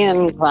happy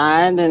and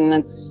glad, and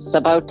it's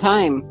about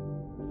time.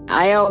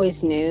 I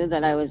always knew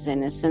that I was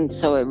innocent,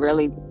 so it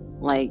really,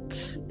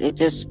 it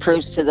just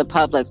proves to the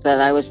public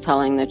that I was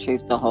telling the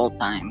truth the whole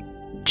time.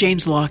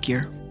 James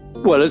Lockyer.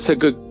 Well, it's a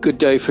good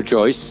day for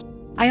Joyce.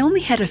 I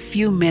only had a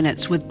few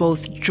minutes with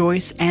both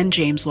Joyce and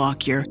James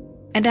Lockyer,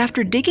 and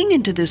after digging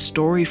into this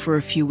story for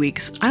a few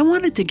weeks, I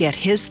wanted to get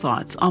his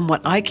thoughts on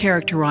what I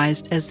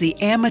characterized as the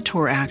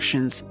amateur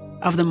actions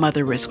of the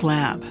Mother Risk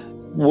lab.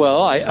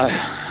 Well, I'm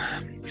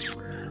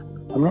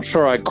not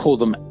sure I'd call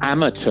them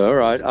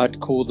amateur.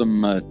 I'd call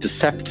them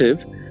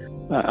deceptive.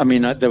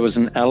 There was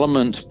an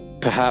element,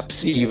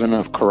 perhaps even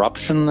of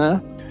corruption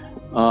there,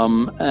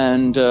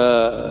 and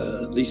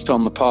at least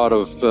on the part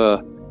of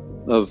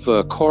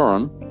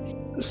Corin,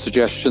 a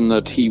suggestion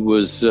that he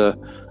was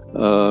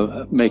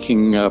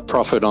making a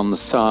profit on the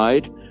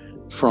side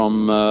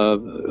from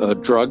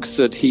drugs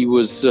that he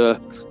was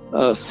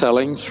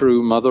selling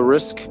through Mother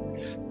Risk,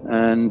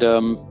 and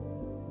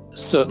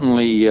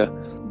certainly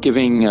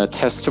giving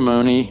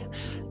testimony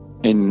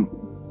in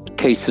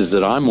cases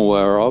that I'm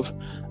aware of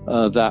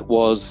that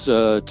was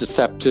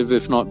deceptive,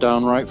 if not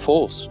downright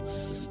false.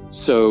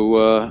 So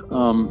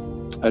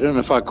I don't know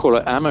if I call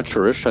it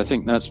amateurish. I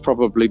think that's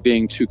probably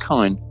being too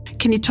kind.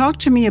 Can you talk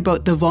to me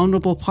about the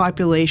vulnerable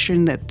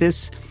population that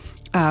this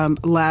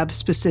lab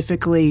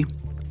specifically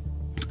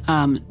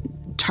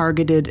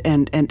targeted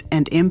and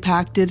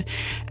impacted,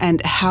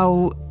 and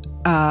how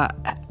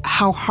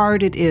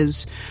hard it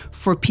is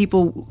for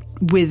people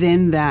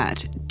within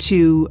that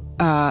to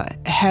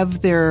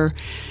have their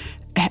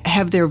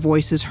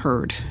voices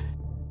heard?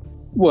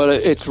 Well,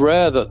 it's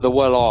rare that the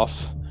well-off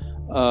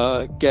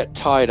get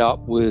tied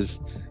up with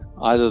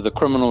either the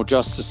criminal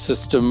justice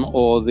system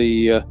or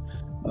the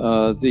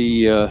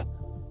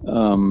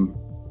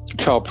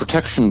child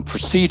protection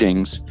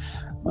proceedings,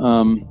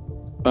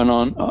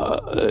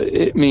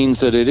 it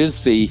means that it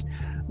is the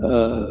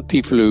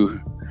people who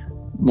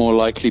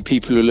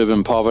live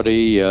in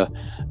poverty,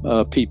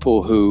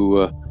 people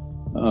who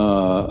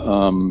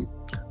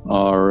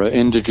are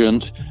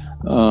indigent,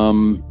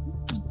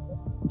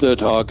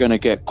 that are going to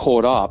get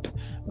caught up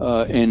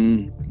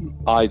in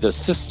either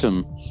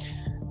system.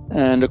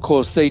 And of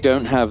course, they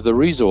don't have the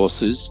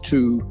resources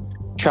to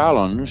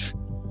challenge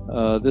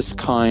this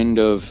kind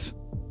of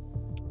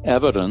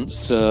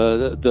evidence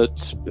that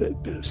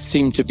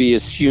seemed to be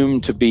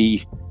assumed to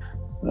be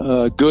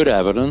good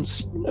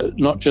evidence,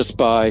 not just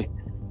by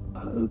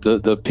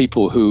the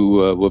people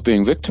who were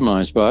being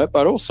victimized by it,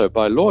 but also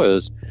by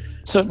lawyers.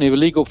 Certainly the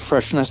legal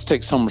profession has to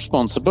take some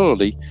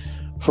responsibility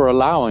for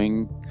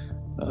allowing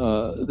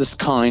this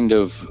kind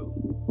of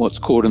what's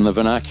called in the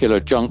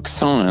vernacular junk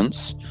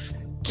science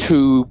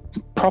to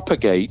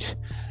propagate.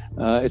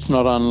 It's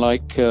not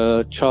unlike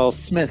Charles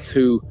Smith,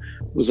 who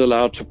was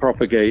allowed to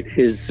propagate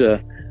his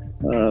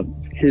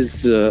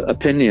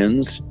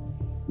opinions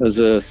as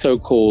a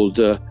so-called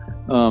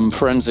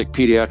forensic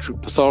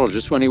pediatric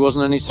pathologist when he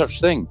wasn't any such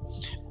thing.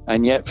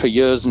 And yet for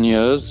years and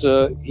years,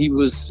 he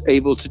was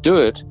able to do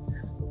it.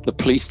 The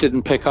police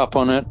didn't pick up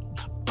on it.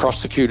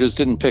 prosecutors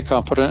didn't pick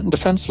up on it, and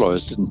defense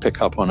lawyers didn't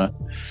pick up on it,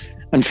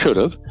 and should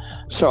have.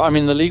 So, I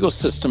mean, the legal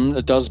system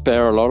does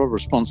bear a lot of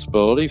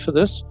responsibility for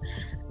this.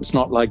 It's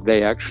not like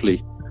they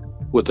actually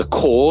were the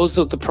cause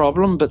of the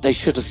problem, but they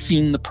should have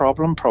seen the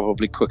problem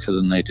probably quicker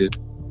than they did.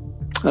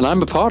 And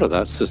I'm a part of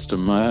that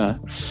system,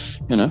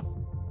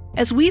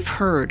 As we've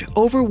heard,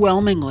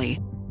 overwhelmingly,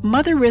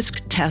 mother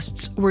risk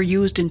tests were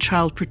used in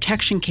child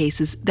protection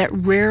cases that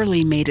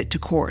rarely made it to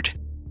court.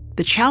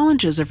 The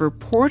challenges of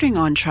reporting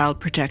on child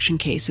protection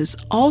cases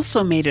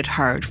also made it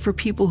hard for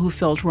people who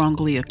felt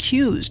wrongly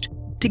accused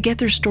to get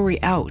their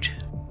story out.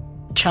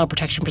 Child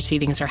protection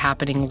proceedings are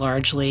happening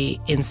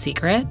largely in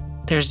secret.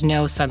 There's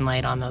no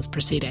sunlight on those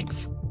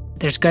proceedings.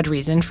 There's good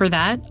reason for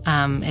that.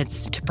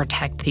 It's to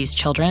protect these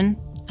children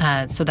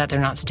so that they're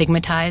not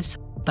stigmatized.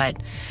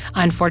 But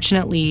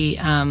unfortunately,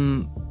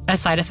 a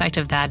side effect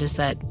of that is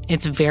that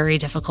it's very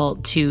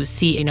difficult to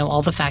see,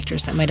 all the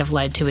factors that might have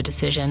led to a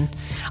decision.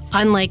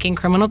 Unlike in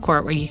criminal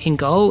court, where you can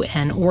go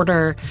and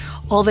order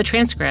all the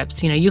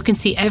transcripts, you can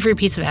see every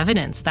piece of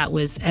evidence that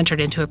was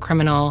entered into a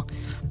criminal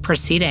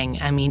proceeding.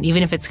 I mean,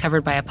 even if it's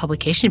covered by a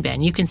publication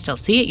ban, you can still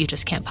see it, you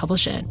just can't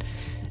publish it.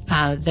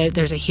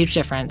 There's a huge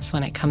difference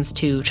when it comes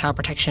to child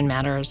protection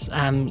matters.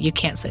 You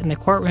can't sit in the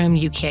courtroom,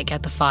 you can't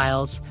get the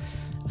files,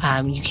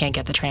 you can't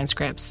get the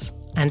transcripts.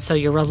 And so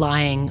you're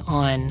relying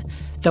on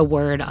the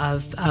word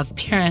of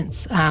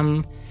parents,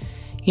 and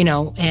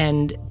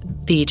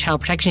the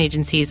child protection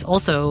agencies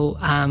also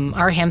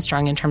are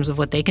hamstrung in terms of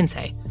what they can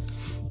say.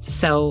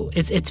 So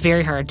it's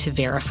very hard to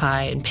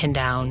verify and pin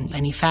down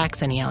any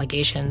facts, any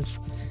allegations.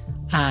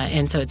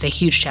 And so it's a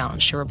huge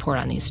challenge to report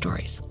on these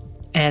stories.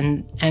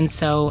 And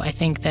so I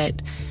think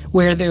that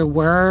where there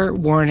were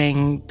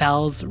warning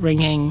bells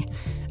ringing,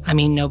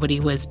 nobody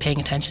was paying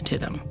attention to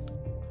them.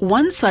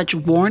 One such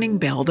warning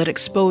bell that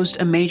exposed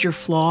a major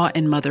flaw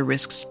in mother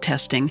risks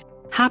testing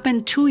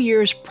happened 2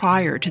 years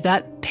prior to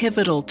that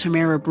pivotal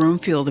Tamara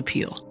Broomfield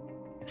appeal.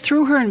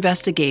 Through her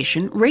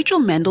investigation, Rachel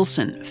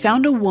Mendelsohn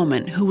found a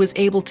woman who was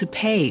able to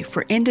pay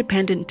for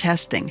independent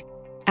testing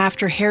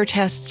after hair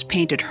tests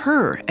painted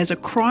her as a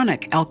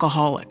chronic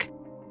alcoholic.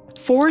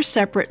 4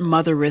 separate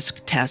mother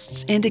risk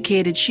tests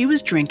indicated she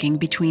was drinking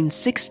between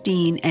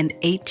 16 and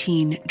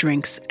 18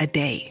 drinks a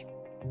day.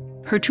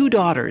 Her 2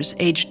 daughters,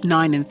 aged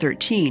 9 and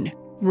 13,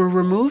 were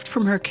removed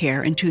from her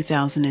care in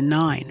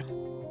 2009.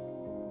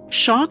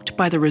 Shocked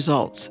by the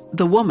results,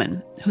 the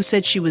woman, who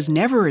said she was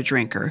never a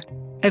drinker,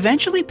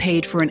 eventually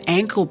paid for an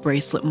ankle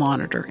bracelet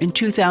monitor in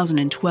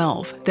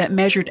 2012 that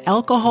measured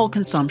alcohol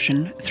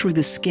consumption through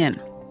the skin.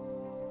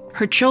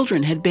 Her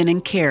children had been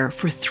in care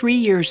for 3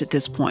 years at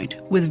this point,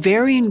 with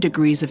varying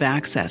degrees of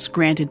access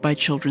granted by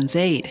Children's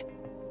Aid.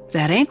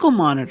 That ankle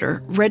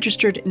monitor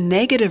registered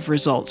negative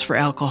results for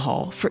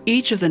alcohol for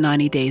each of the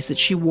 90 days that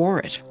she wore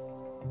it.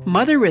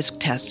 Mother risk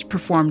tests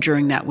performed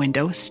during that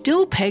window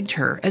still pegged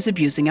her as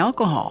abusing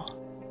alcohol.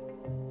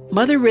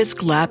 Mother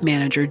risk lab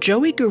manager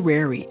Joey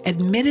Guerreri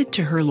admitted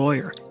to her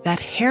lawyer that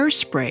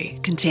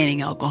hairspray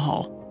containing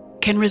alcohol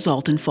can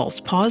result in false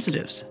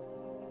positives.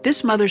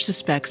 This mother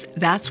suspects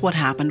that's what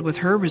happened with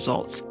her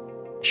results.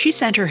 She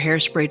sent her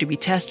hairspray to be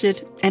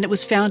tested, and it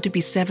was found to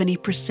be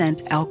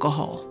 70%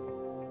 alcohol.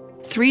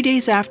 3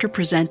 days after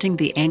presenting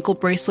the ankle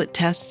bracelet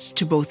tests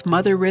to both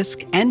Mother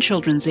Risk and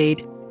Children's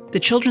Aid, the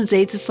Children's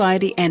Aid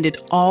Society ended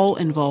all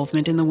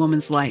involvement in the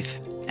woman's life,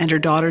 and her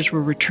daughters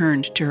were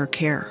returned to her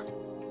care.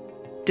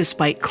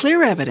 Despite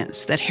clear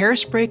evidence that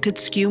hairspray could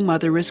skew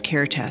Mother Risk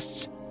hair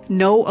tests,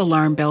 no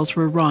alarm bells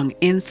were rung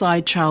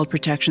inside Child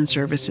Protection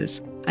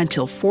Services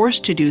until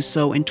forced to do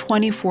so in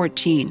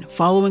 2014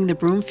 following the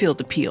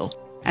Broomfield appeal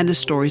and the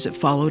stories that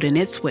followed in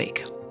its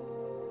wake.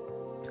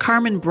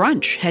 Carmen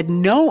Brunch had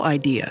no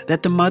idea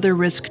that the mother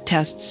risk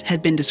tests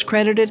had been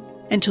discredited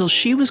until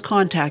she was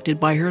contacted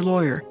by her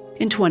lawyer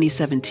in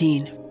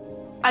 2017.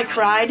 I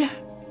cried.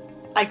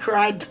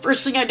 The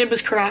first thing I did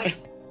was cry.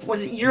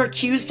 When you're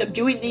accused of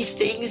doing these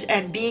things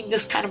and being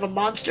this kind of a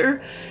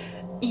monster,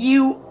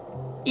 you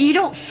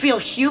don't feel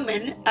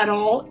human at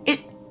all.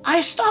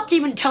 I stopped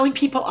even telling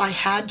people I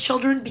had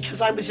children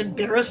because I was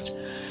embarrassed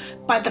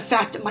by the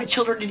fact that my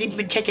children had even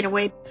been taken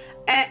away.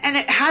 And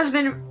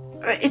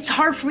it's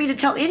hard for me to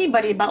tell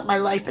anybody about my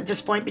life at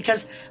this point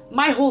because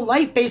my whole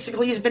life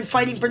basically has been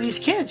fighting for these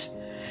kids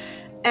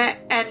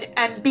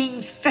and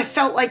being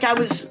felt like I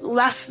was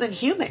less than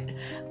human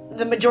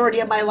the majority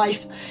of my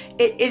life.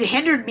 It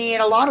hindered me in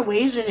a lot of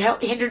ways. It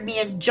hindered me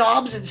in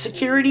jobs and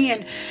security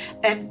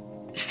and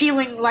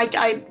feeling like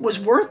I was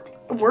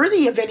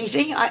worthy of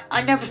anything.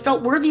 I never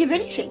felt worthy of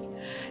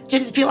anything.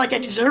 Didn't feel like I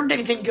deserved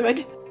anything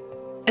good.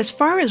 As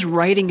far as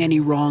righting any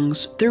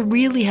wrongs, there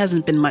really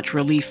hasn't been much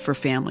relief for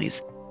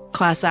families.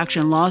 Class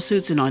action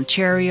lawsuits in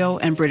Ontario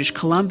and British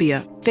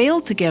Columbia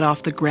failed to get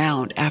off the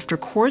ground after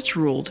courts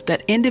ruled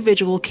that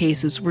individual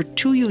cases were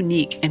too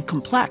unique and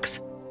complex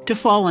to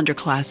fall under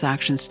class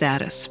action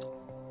status.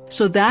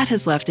 So that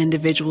has left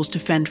individuals to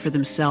fend for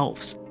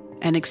themselves,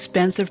 an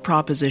expensive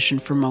proposition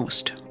for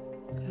most.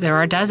 there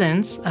are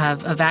dozens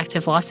of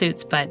active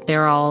lawsuits, but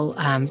they're all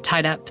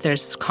tied up.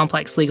 There's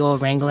complex legal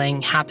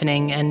wrangling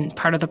happening, and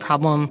part of the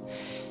problem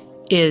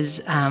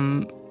is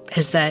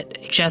that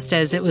just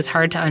as it was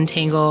hard to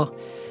untangle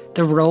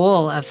the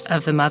role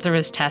of the mother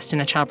risk test in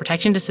a child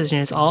protection decision,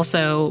 is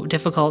also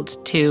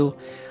difficult to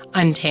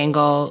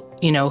untangle,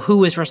 who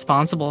was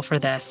responsible for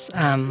this.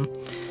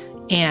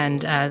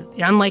 And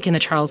unlike in the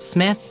Charles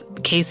Smith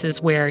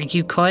cases where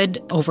you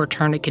could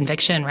overturn a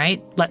conviction,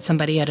 right? Let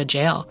somebody out of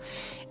jail.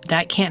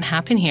 That can't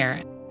happen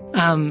here.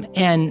 And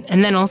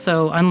then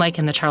also, unlike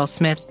in the Charles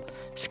Smith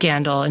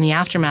scandal, in the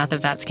aftermath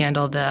of that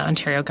scandal, the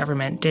Ontario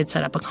government did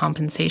set up a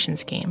compensation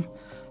scheme.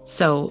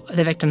 So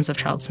the victims of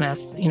Charles Smith,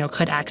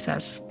 could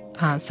access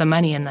some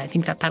money. And I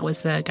think that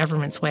was the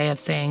government's way of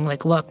saying,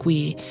 look,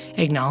 we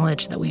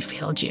acknowledge that we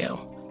failed you,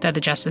 that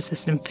the justice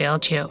system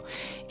failed you.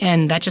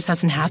 And that just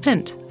hasn't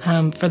happened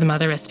for the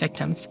mother risk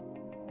victims.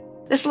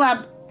 This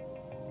lab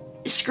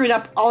screwed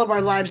up all of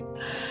our lives.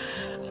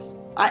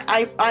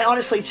 I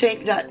honestly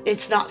think that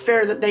it's not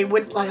fair that they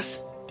wouldn't let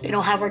us,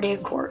 have our day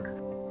in court.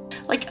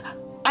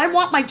 I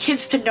want my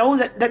kids to know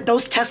that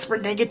those tests were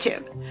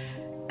negative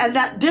and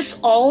that this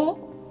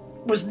all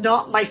was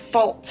not my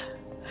fault.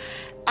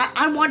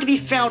 I want to be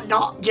found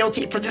not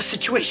guilty for this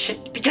situation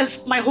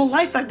because my whole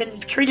life I've been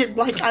treated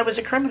like I was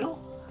a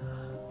criminal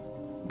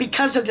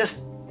because of this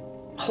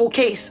whole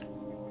case.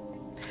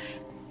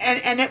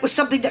 And it was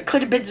something that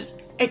could have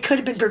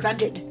been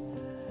prevented.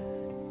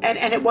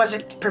 And it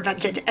wasn't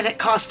prevented. And it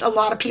cost a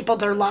lot of people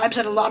their lives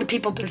and a lot of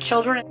people their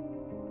children.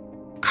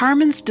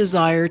 Carmen's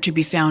desire to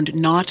be found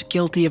not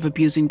guilty of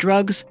abusing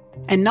drugs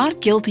and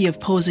not guilty of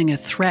posing a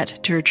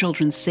threat to her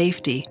children's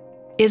safety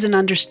is an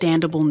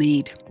understandable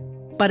need.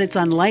 But it's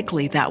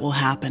unlikely that will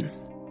happen.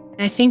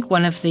 I think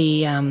one of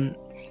the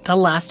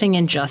lasting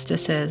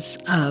injustices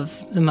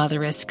of the mother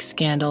risk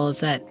scandal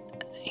is that,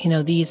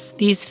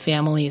 these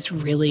families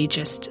really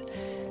just,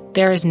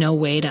 there is no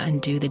way to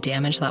undo the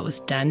damage that was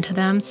done to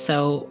them.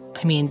 So,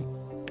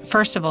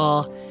 first of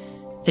all,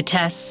 the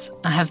tests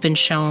have been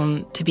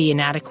shown to be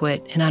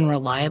inadequate and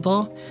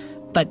unreliable,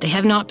 but they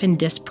have not been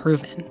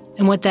disproven.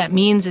 And what that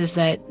means is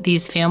that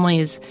these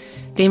families,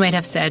 they might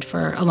have said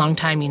for a long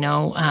time,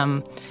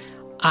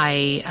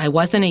 I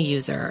wasn't a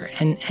user.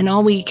 And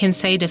all we can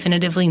say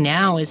definitively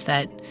now is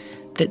that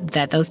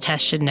those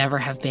tests should never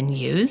have been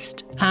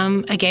used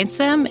against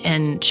them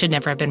and should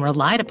never have been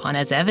relied upon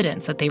as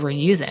evidence that they were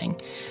using.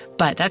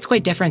 But that's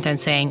quite different than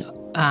saying,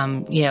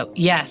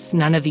 yes,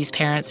 none of these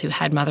parents who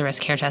had mother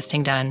risk hair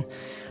testing done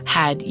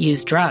had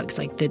used drugs.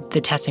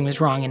 The testing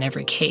was wrong in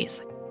every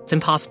case. It's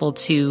impossible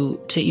to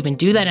even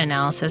do that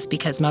analysis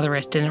because mother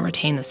risk didn't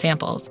retain the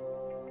samples.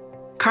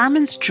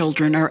 Carmen's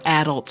children are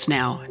adults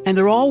now, and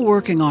they're all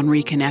working on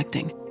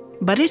reconnecting.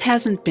 But it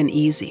hasn't been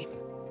easy.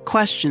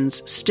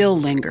 Questions still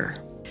linger.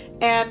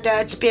 And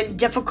it's been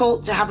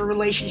difficult to have a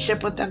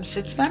relationship with them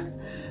since then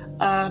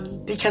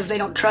because they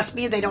don't trust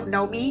me, they don't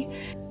know me.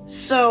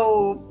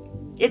 So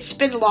it's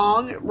been a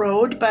long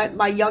road, but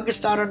my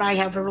youngest daughter and I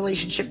have a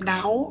relationship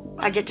now.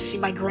 I get to see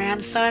my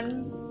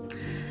grandson.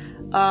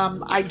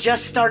 I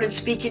just started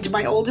speaking to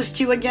my oldest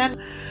two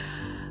again.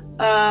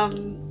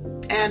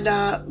 And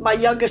my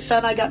youngest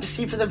son I got to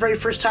see for the very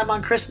first time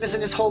on Christmas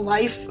in his whole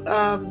life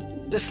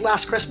this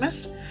last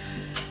Christmas.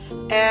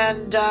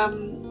 And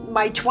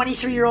my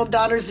 23-year-old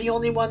daughter is the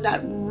only one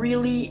that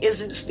really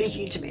isn't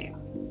speaking to me.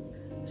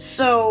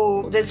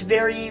 So that's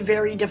very,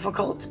 very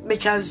difficult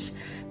because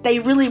they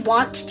really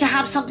want to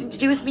have something to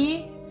do with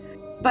me.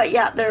 But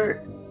yeah,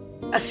 they're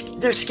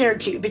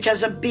scared too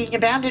because of being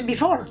abandoned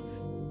before.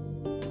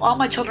 All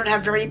my children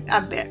have very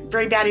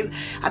bad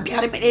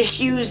abandonment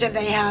issues, and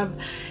they have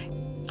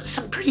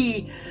some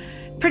pretty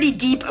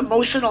deep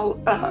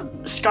emotional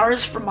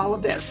scars from all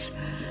of this.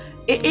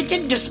 It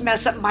didn't just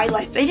mess up my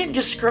life. They didn't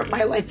just screw up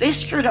my life. They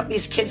screwed up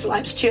these kids'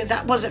 lives too, and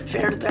that wasn't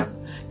fair to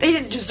them. They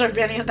didn't deserve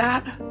any of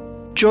that.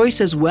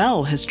 Joyce as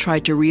well has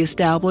tried to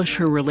reestablish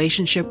her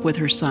relationship with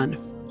her son.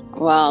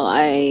 Well,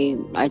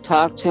 I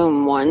talked to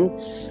him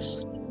once,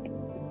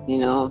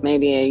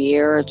 maybe a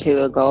year or two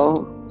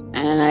ago,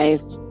 and I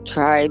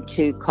tried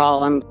to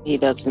call him. He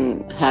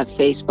doesn't have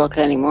Facebook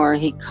anymore.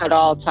 He cut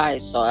all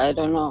ties, so I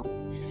don't know.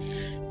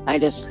 I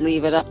just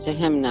leave it up to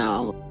him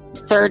now.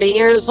 He's 30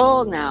 years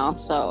old now,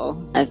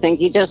 so I think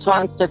he just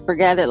wants to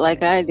forget it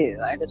like I do.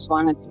 I just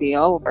want it to be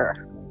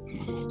over.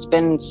 It's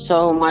been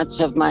so much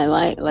of my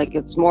life,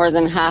 it's more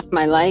than half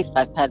my life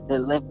I've had to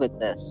live with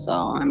this, so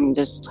I'm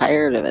just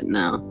tired of it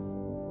now.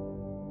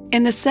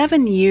 In the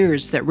 7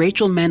 years that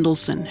Rachel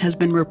Mendelsohn has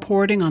been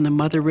reporting on the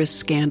mother risk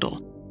scandal,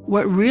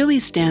 what really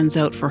stands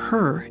out for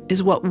her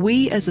is what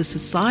we as a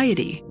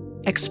society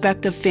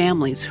expect of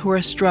families who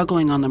are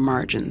struggling on the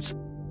margins,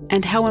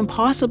 and how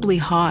impossibly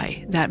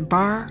high that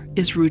bar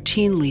is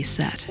routinely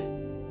set.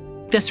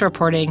 This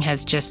reporting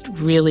has just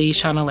really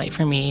shone a light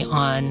for me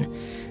on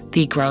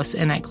the gross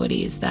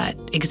inequities that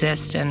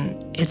exist, and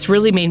it's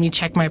really made me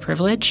check my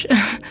privilege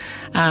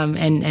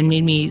and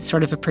made me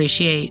sort of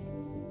appreciate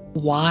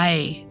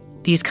why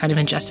these kind of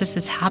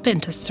injustices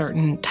happen to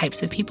certain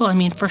types of people.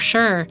 For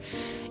sure,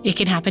 it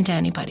can happen to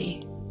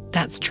anybody.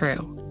 that's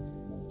true.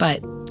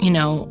 But,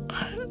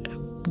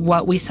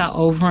 what we saw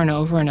over and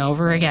over and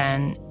over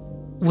again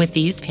with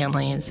these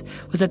families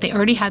was that they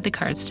already had the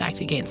cards stacked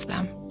against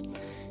them.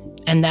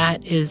 And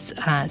that is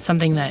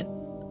something that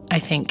I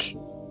think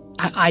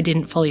I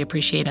didn't fully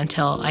appreciate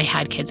until I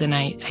had kids and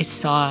I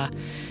saw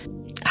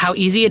how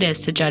easy it is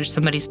to judge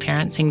somebody's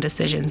parenting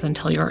decisions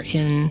until you're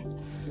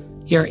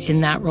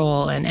in that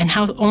role, and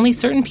how only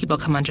certain people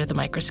come under the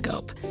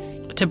microscope.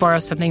 To borrow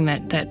something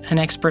that an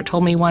expert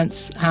told me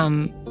once,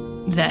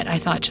 that I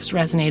thought just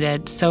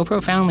resonated so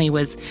profoundly,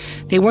 was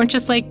they weren't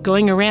just like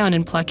going around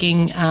and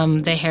plucking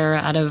the hair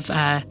out of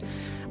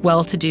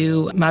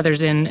well-to-do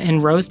mothers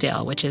in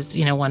Rosedale, which is,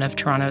 one of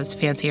Toronto's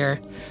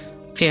fancier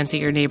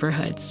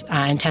neighborhoods,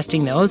 and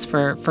testing those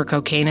for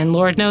cocaine. And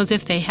Lord knows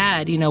if they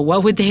had,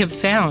 what would they have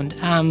found?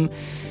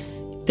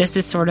 This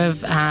is sort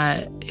of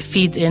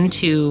feeds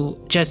into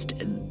just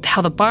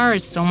how the bar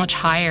is so much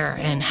higher,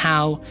 and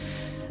how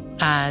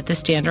the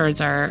standards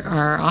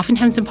are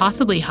oftentimes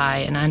impossibly high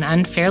and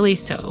unfairly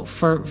so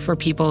for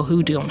people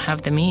who don't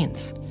have the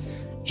means.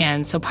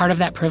 And so part of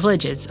that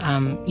privilege is,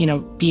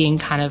 being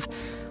kind of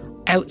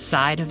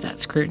outside of that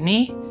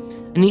scrutiny.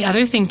 And the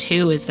other thing,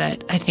 too, is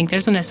that I think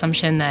there's an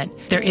assumption that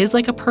there is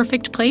like a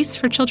perfect place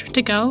for children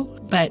to go,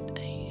 but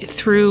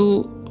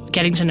through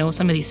getting to know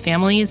some of these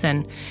families,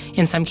 and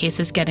in some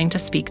cases getting to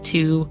speak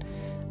to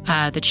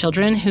the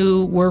children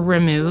who were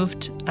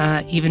removed,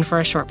 even for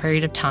a short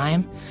period of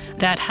time,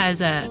 that has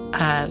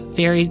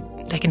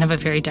that can have a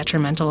very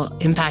detrimental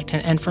impact.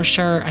 And for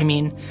sure,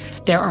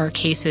 there are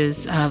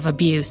cases of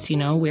abuse,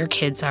 where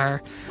kids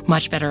are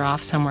much better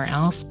off somewhere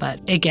else. But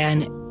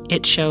again,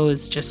 it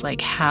shows just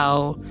like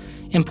how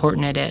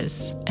important it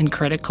is and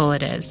critical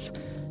it is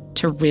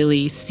to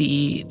really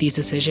see these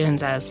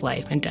decisions as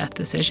life and death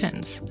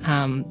decisions,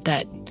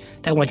 that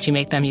once you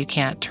make them, you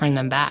can't turn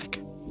them back.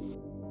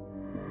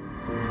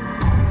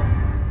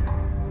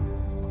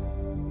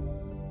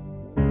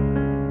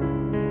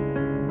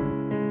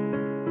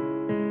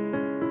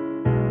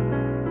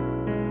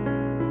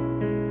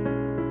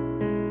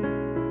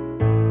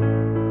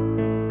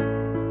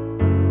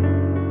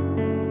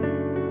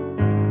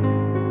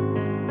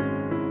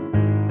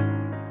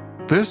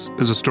 This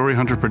is a Story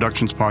Hunter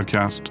Productions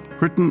podcast,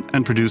 written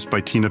and produced by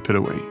Tina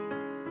Pittaway.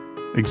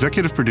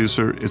 Executive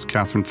producer is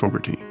Catherine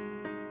Fogarty.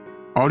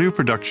 Audio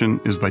production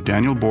is by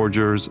Daniel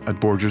Borgers at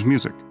Borgers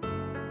Music.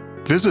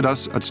 Visit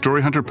us at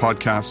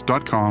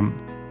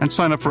storyhunterpodcast.com and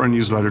sign up for our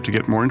newsletter to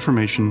get more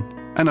information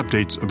and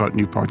updates about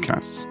new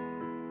podcasts.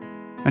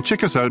 And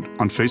check us out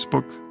on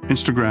Facebook,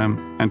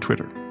 Instagram, and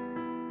Twitter.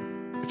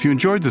 If you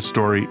enjoyed this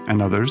story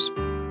and others,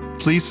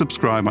 please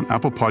subscribe on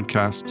Apple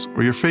Podcasts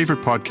or your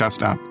favorite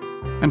podcast app,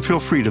 and feel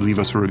free to leave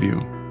us a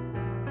review.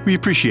 We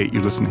appreciate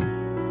you listening.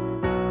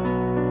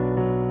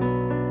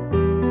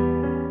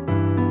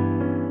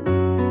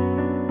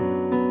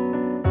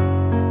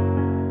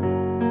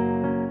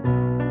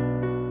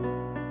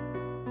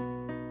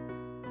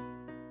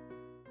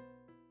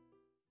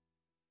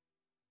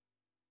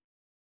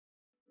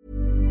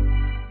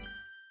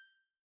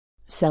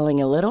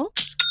 Selling a little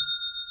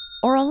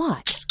or a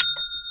lot?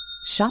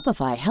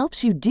 Shopify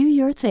helps you do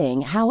your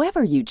thing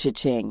however you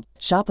cha-ching.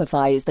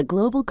 Shopify is the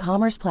global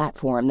commerce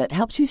platform that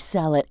helps you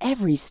sell at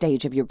every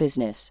stage of your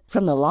business.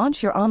 From the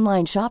launch your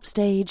online shop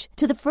stage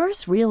to the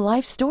first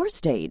real-life store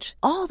stage,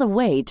 all the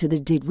way to the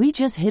did we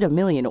just hit a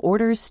million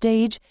orders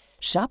stage.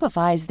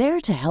 Shopify is there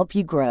to help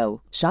you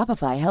grow.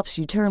 Shopify helps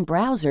you turn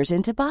browsers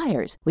into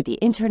buyers with the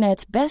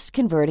internet's best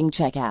converting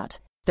checkout.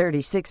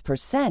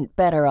 36%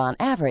 better on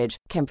average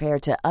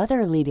compared to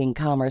other leading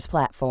commerce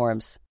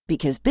platforms.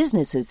 Because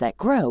businesses that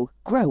grow,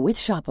 grow with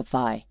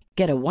Shopify.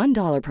 Get a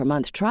 $1 per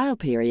month trial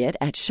period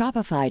at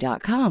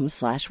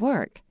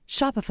shopify.com/work.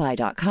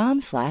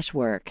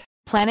 Shopify.com/work.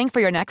 Planning for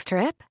your next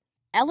trip?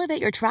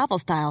 Elevate your travel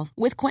style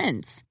with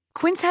Quince.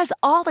 Quince has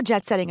all the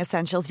jet-setting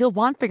essentials you'll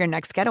want for your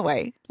next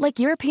getaway, like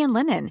European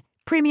linen,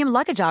 premium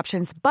luggage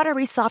options,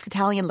 buttery soft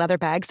Italian leather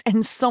bags,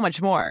 and so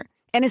much more.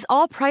 And is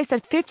all priced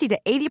at 50 to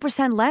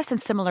 80% less than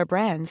similar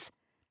brands.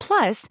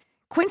 Plus,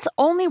 Quince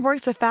only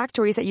works with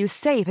factories that use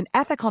safe and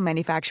ethical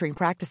manufacturing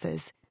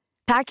practices.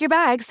 Pack your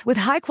bags with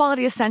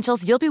high-quality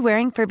essentials you'll be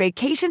wearing for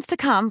vacations to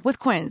come with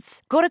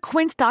Quince. Go to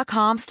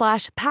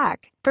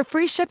quince.com/pack for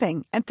free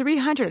shipping and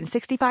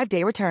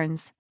 365-day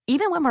returns.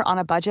 Even when we're on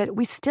a budget,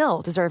 we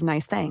still deserve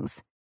nice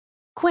things.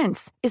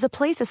 Quince is a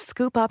place to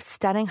scoop up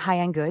stunning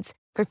high-end goods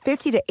for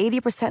 50 to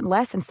 80%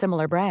 less than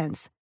similar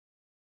brands.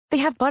 They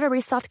have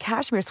buttery soft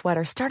cashmere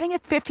sweaters starting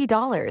at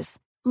 $50,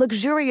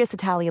 luxurious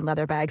Italian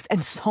leather bags,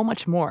 and so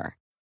much more.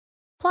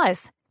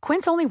 Plus,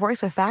 Quince only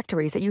works with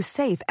factories that use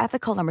safe,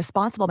 ethical, and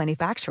responsible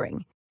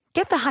manufacturing.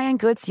 Get the high-end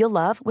goods you'll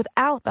love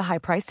without the high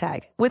price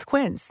tag with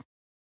Quince.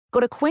 Go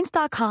to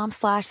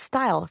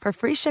quince.com/style for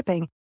free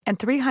shipping and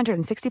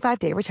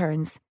 365-day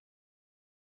returns.